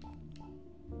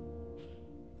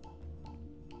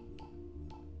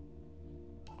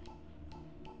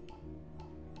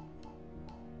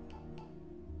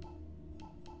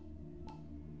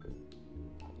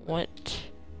 What?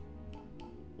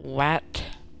 What?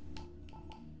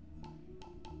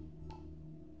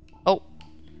 Oh.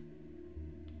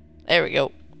 There we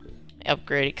go.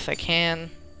 Upgrade it because I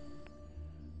can.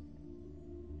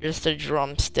 Just a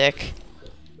drumstick.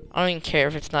 I don't even care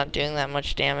if it's not doing that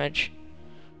much damage.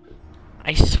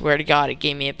 I swear to God, it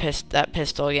gave me that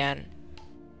pistol again.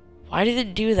 Why did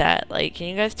it do that? Like, can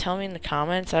you guys tell me in the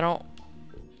comments? I don't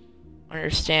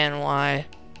understand why.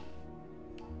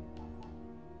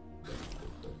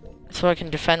 So I can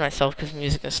defend myself because I'm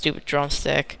using a stupid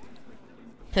drumstick.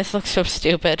 This looks so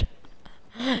stupid.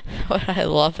 But I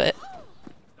love it.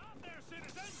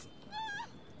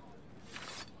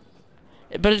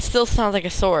 But it still sounds like a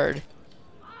sword.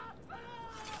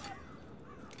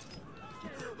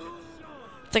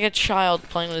 It's like a child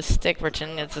playing with a stick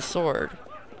pretending it's a sword.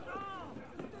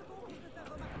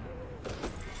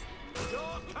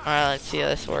 Alright, let's see how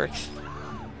this works.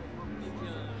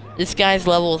 This guy's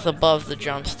level is above the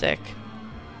drumstick.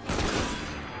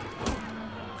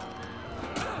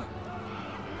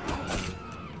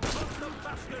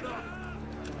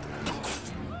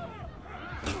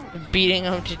 Beating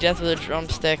him to death with a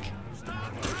drumstick.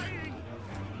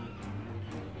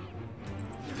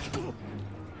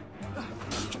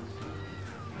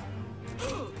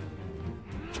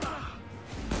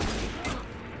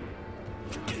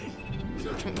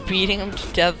 Beating him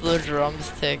to death with a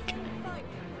drumstick.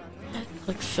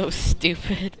 Looks so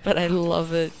stupid, but I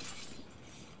love it.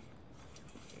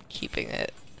 Keeping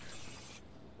it.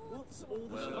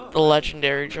 The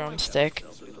legendary drumstick.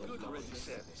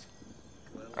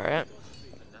 Alright.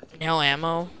 No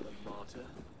ammo.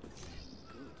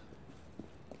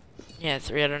 Yeah,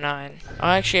 3 out of 9. Oh,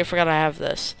 actually, I forgot I have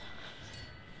this.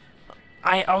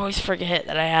 I always forget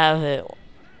that I have it.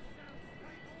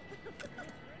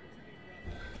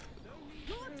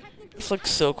 This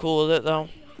looks so cool with it, though.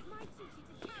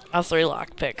 I'll 3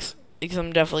 lockpicks, because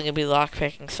I'm definitely going to be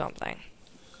lockpicking something.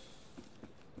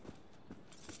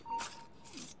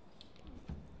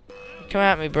 Come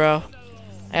at me, bro.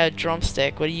 I got a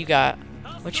drumstick. What do you got?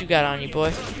 What you got on you,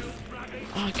 boy?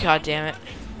 Oh, god damn it.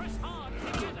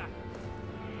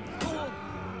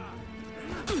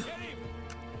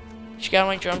 What you got on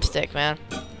my drumstick, man?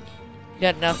 You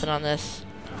got nothing on this.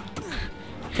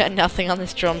 You got nothing on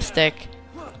this drumstick.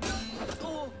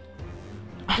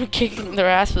 I'm kicking their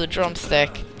ass with a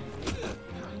drumstick.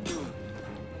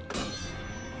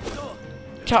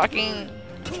 Talking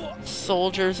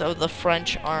soldiers of the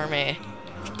French army.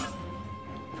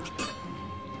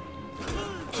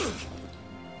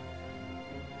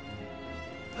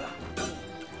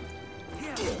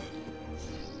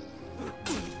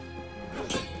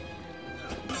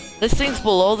 This thing's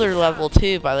below their level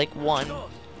too by like 1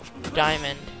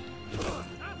 diamond.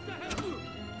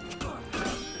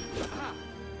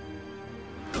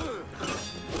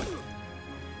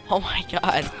 Oh my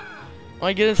god. Am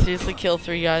I gonna seriously kill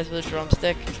 3 guys with a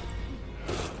drumstick?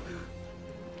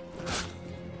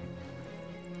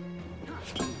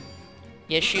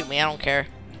 Yeah, shoot me, I don't care.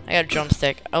 I got a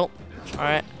drumstick. Oh,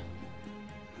 alright.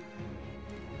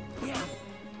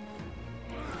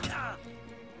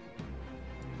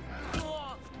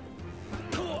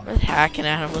 I was hacking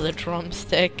at him with a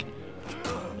drumstick.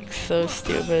 Like, so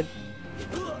stupid.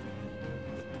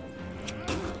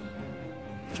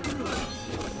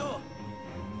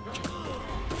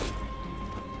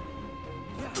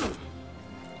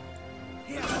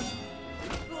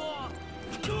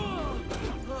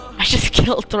 I just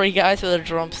killed 3 guys with a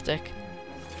drumstick.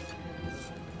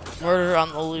 Murder on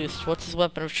the loose. What's his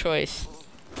weapon of choice?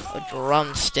 A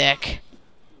drumstick.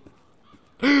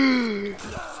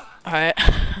 Alright.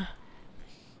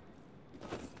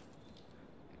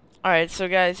 Alright, so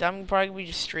guys, I'm probably gonna be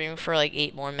just streaming for like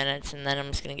 8 more minutes and then I'm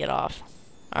just gonna get off.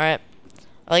 Alright.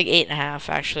 Like 8.5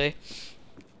 actually.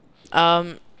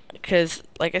 Because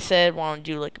like I said, I want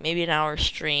to do like maybe an hour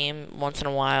stream once in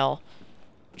a while.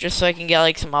 Just so I can get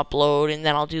like some upload, and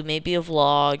then I'll do maybe a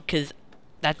vlog, because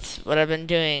that's what I've been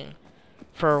doing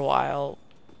for a while.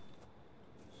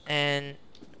 And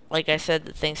like I said,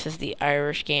 the thing says the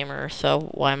Irish Gamer,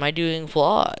 so why am I doing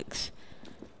vlogs?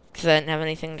 Because I didn't have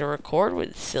anything to record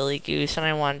with, silly goose, and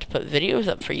I wanted to put videos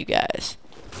up for you guys.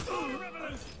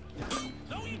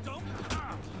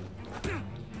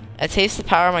 I taste the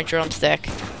power of my drumstick.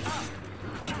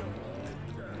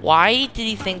 Why did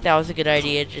he think that was a good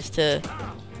idea, just to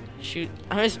shoot?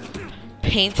 I was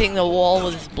painting the wall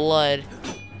with his blood.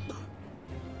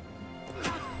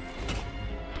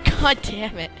 God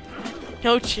damn it.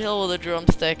 No chill with a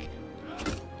drumstick.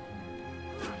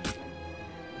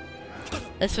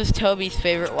 This was Toby's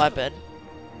favorite weapon.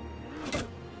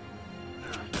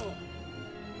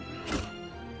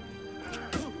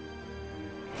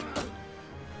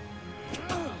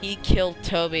 He killed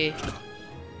Toby.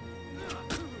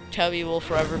 Toby will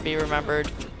forever be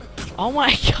remembered. Oh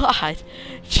my god!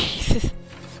 Jesus!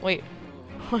 Wait.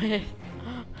 What?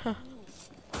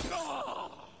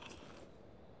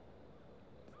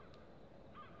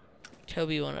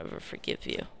 Toby won't ever forgive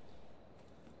you.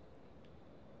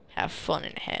 Have fun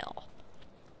in hell.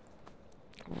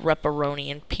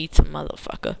 Pepperoni and pizza,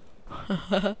 motherfucker.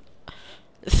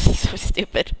 This is so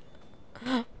stupid.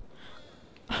 But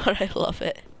I love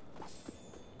it.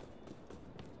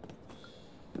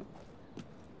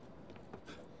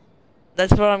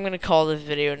 That's what I'm gonna call this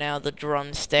video now, the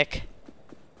drumstick.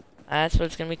 That's what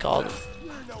it's gonna be called.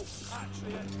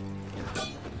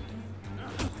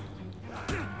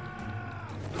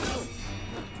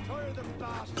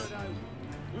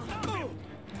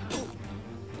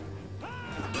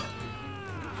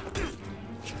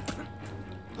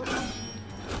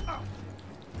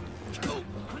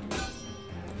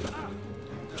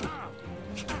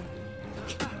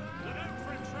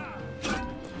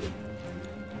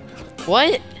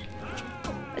 What?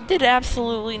 I did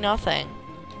absolutely nothing.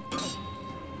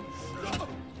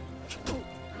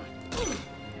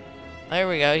 There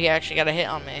we go, he actually got a hit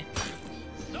on me.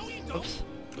 Oops.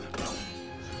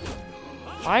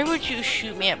 Why would you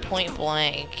shoot me at point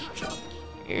blank?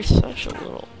 You're such a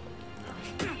little...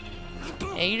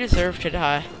 Yeah, you deserve to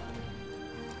die.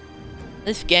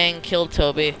 This gang killed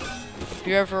Toby. If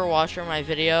you're ever a watcher of my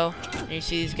video, and you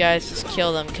see these guys, just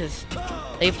kill them, because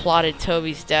they plotted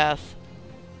Toby's death.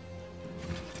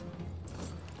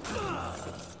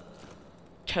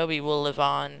 Toby will live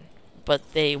on,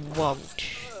 but they won't.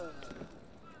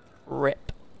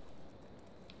 Rip.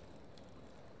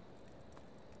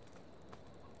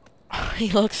 He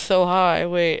looks so high.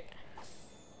 Wait.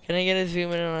 Can I get a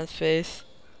zoom in on his face?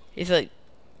 He's like,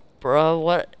 bruh,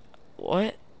 what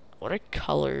are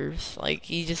colors? Like,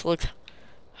 he just looks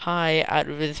high out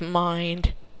of his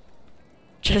mind.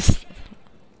 Just,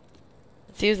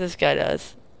 let's see what this guy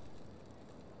does.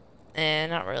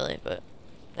 Not really, but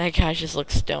that guy just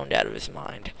looks stoned out of his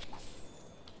mind.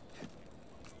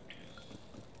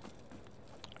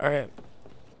 Alright.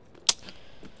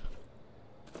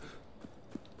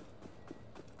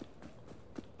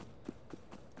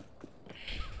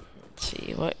 Let's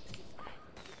see, what?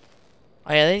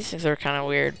 Oh yeah, these things are kind of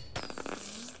weird.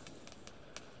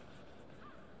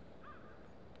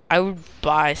 I would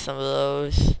buy some of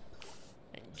those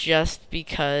just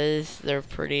because they're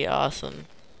pretty awesome.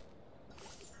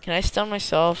 Can I stun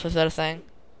myself? Is that a thing?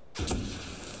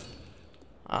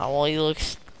 Well, he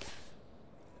looks...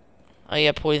 Oh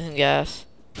yeah, poison gas.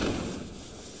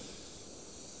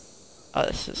 Oh,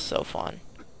 this is so fun.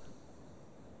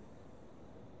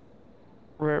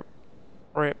 Rip,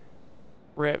 rip,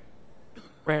 rip,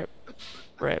 rip,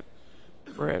 rip,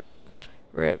 rip,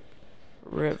 rip,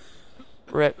 rip,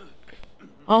 rip.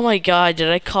 Oh my god, did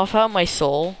I cough out my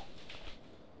soul?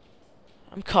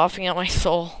 I'm coughing out my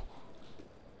soul.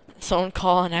 Someone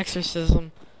call an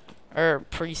exorcism. Or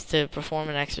priest to perform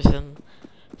an exorcism.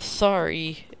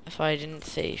 Sorry if I didn't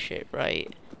say shit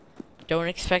right. Don't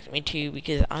expect me to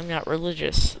because I'm not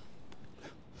religious.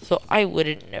 So I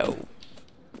wouldn't know.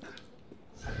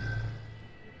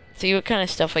 See what kind of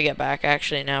stuff I get back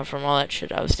actually now from all that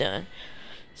shit I was doing.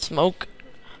 Smoke.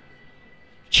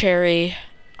 Cherry.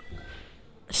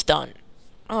 Stun.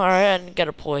 Alright, I didn't get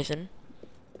a poison.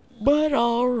 But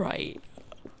alright.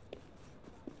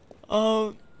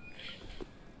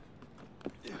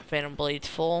 Phantom Blade's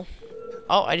full.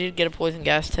 Oh, I did get a poison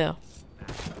gas too.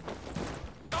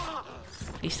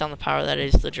 Based on the power that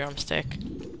is the drumstick.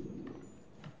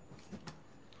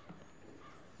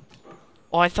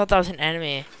 Oh, I thought that was an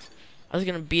enemy. I was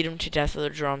gonna beat him to death with a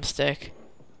drumstick.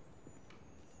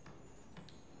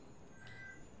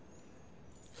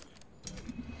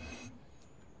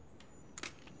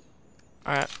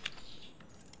 Alright.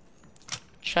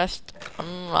 Chest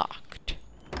unlocked.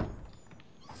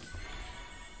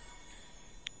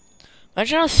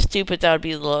 Imagine how stupid that would be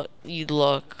you'd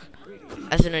look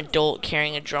as an adult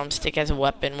carrying a drumstick as a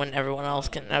weapon when everyone else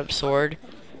can have a sword.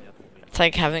 It's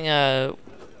like having a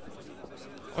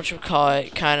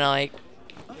whatchamacallit, kinda like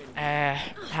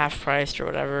half priced or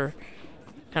whatever.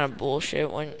 Kinda bullshit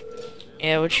when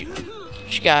yeah, what you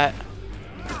got?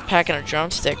 Packing a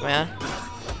drumstick, man.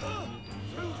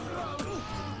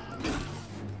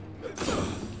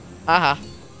 Haha.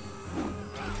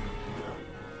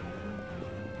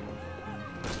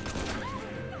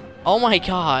 Oh my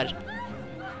god.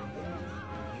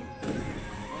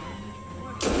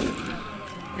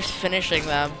 Just finishing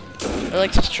them. They're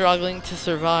like struggling to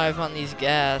survive on these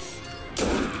gas.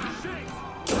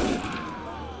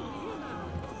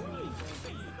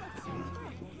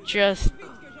 Just...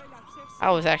 that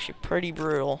was actually pretty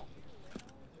brutal.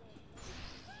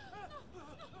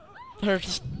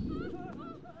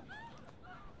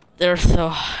 They're so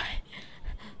high.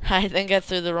 I think I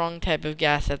threw the wrong type of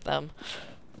gas at them.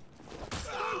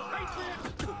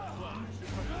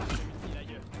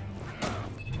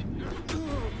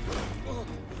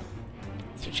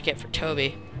 That's what you get for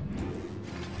Toby.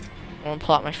 I want to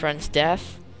plot my friend's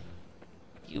death.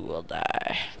 You will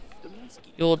die.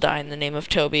 You will die in the name of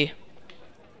Toby.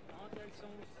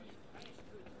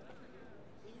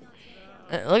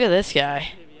 Look at this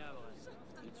guy.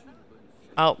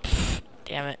 Oh, pff,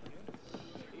 damn it.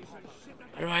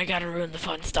 Why do I gotta ruin the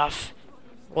fun stuff?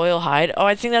 Royal hide? Oh,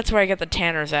 I think that's where I get the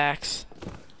Tanner's axe.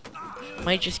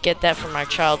 Might just get that from my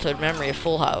childhood memory of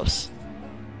Full House.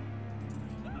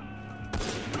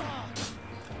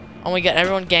 Oh my god,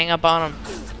 everyone gang up on him.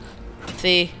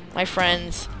 See, my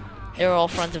friends, they were all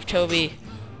friends of Toby.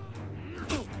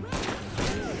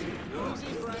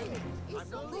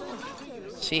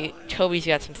 See, Toby's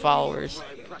got some followers.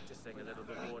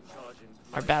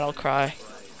 Our battle cry.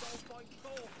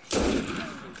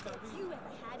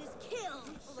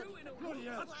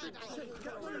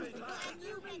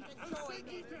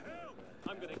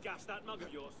 I'm gonna gas that mug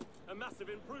of yours. A massive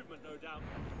improvement, no doubt.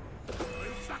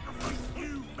 We'll sacrifice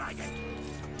you, maggot!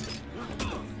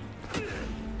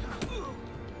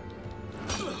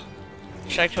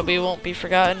 Shaq Toby won't be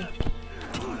forgotten.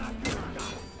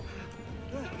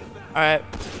 Alright.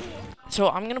 So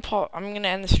I'm gonna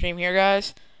end the stream here,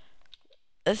 guys.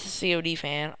 This is COD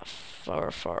fan.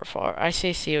 Far. I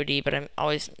say COD, but I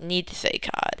always need to say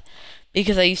COD.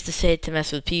 Because I used to say it to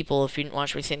mess with people if you didn't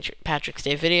watch my St. Patrick's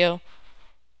Day video.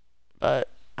 But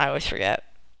I always forget.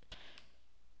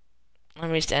 Let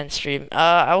me just end stream.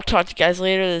 I will talk to you guys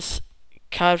later. This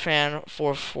COD fan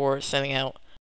 44 sending out.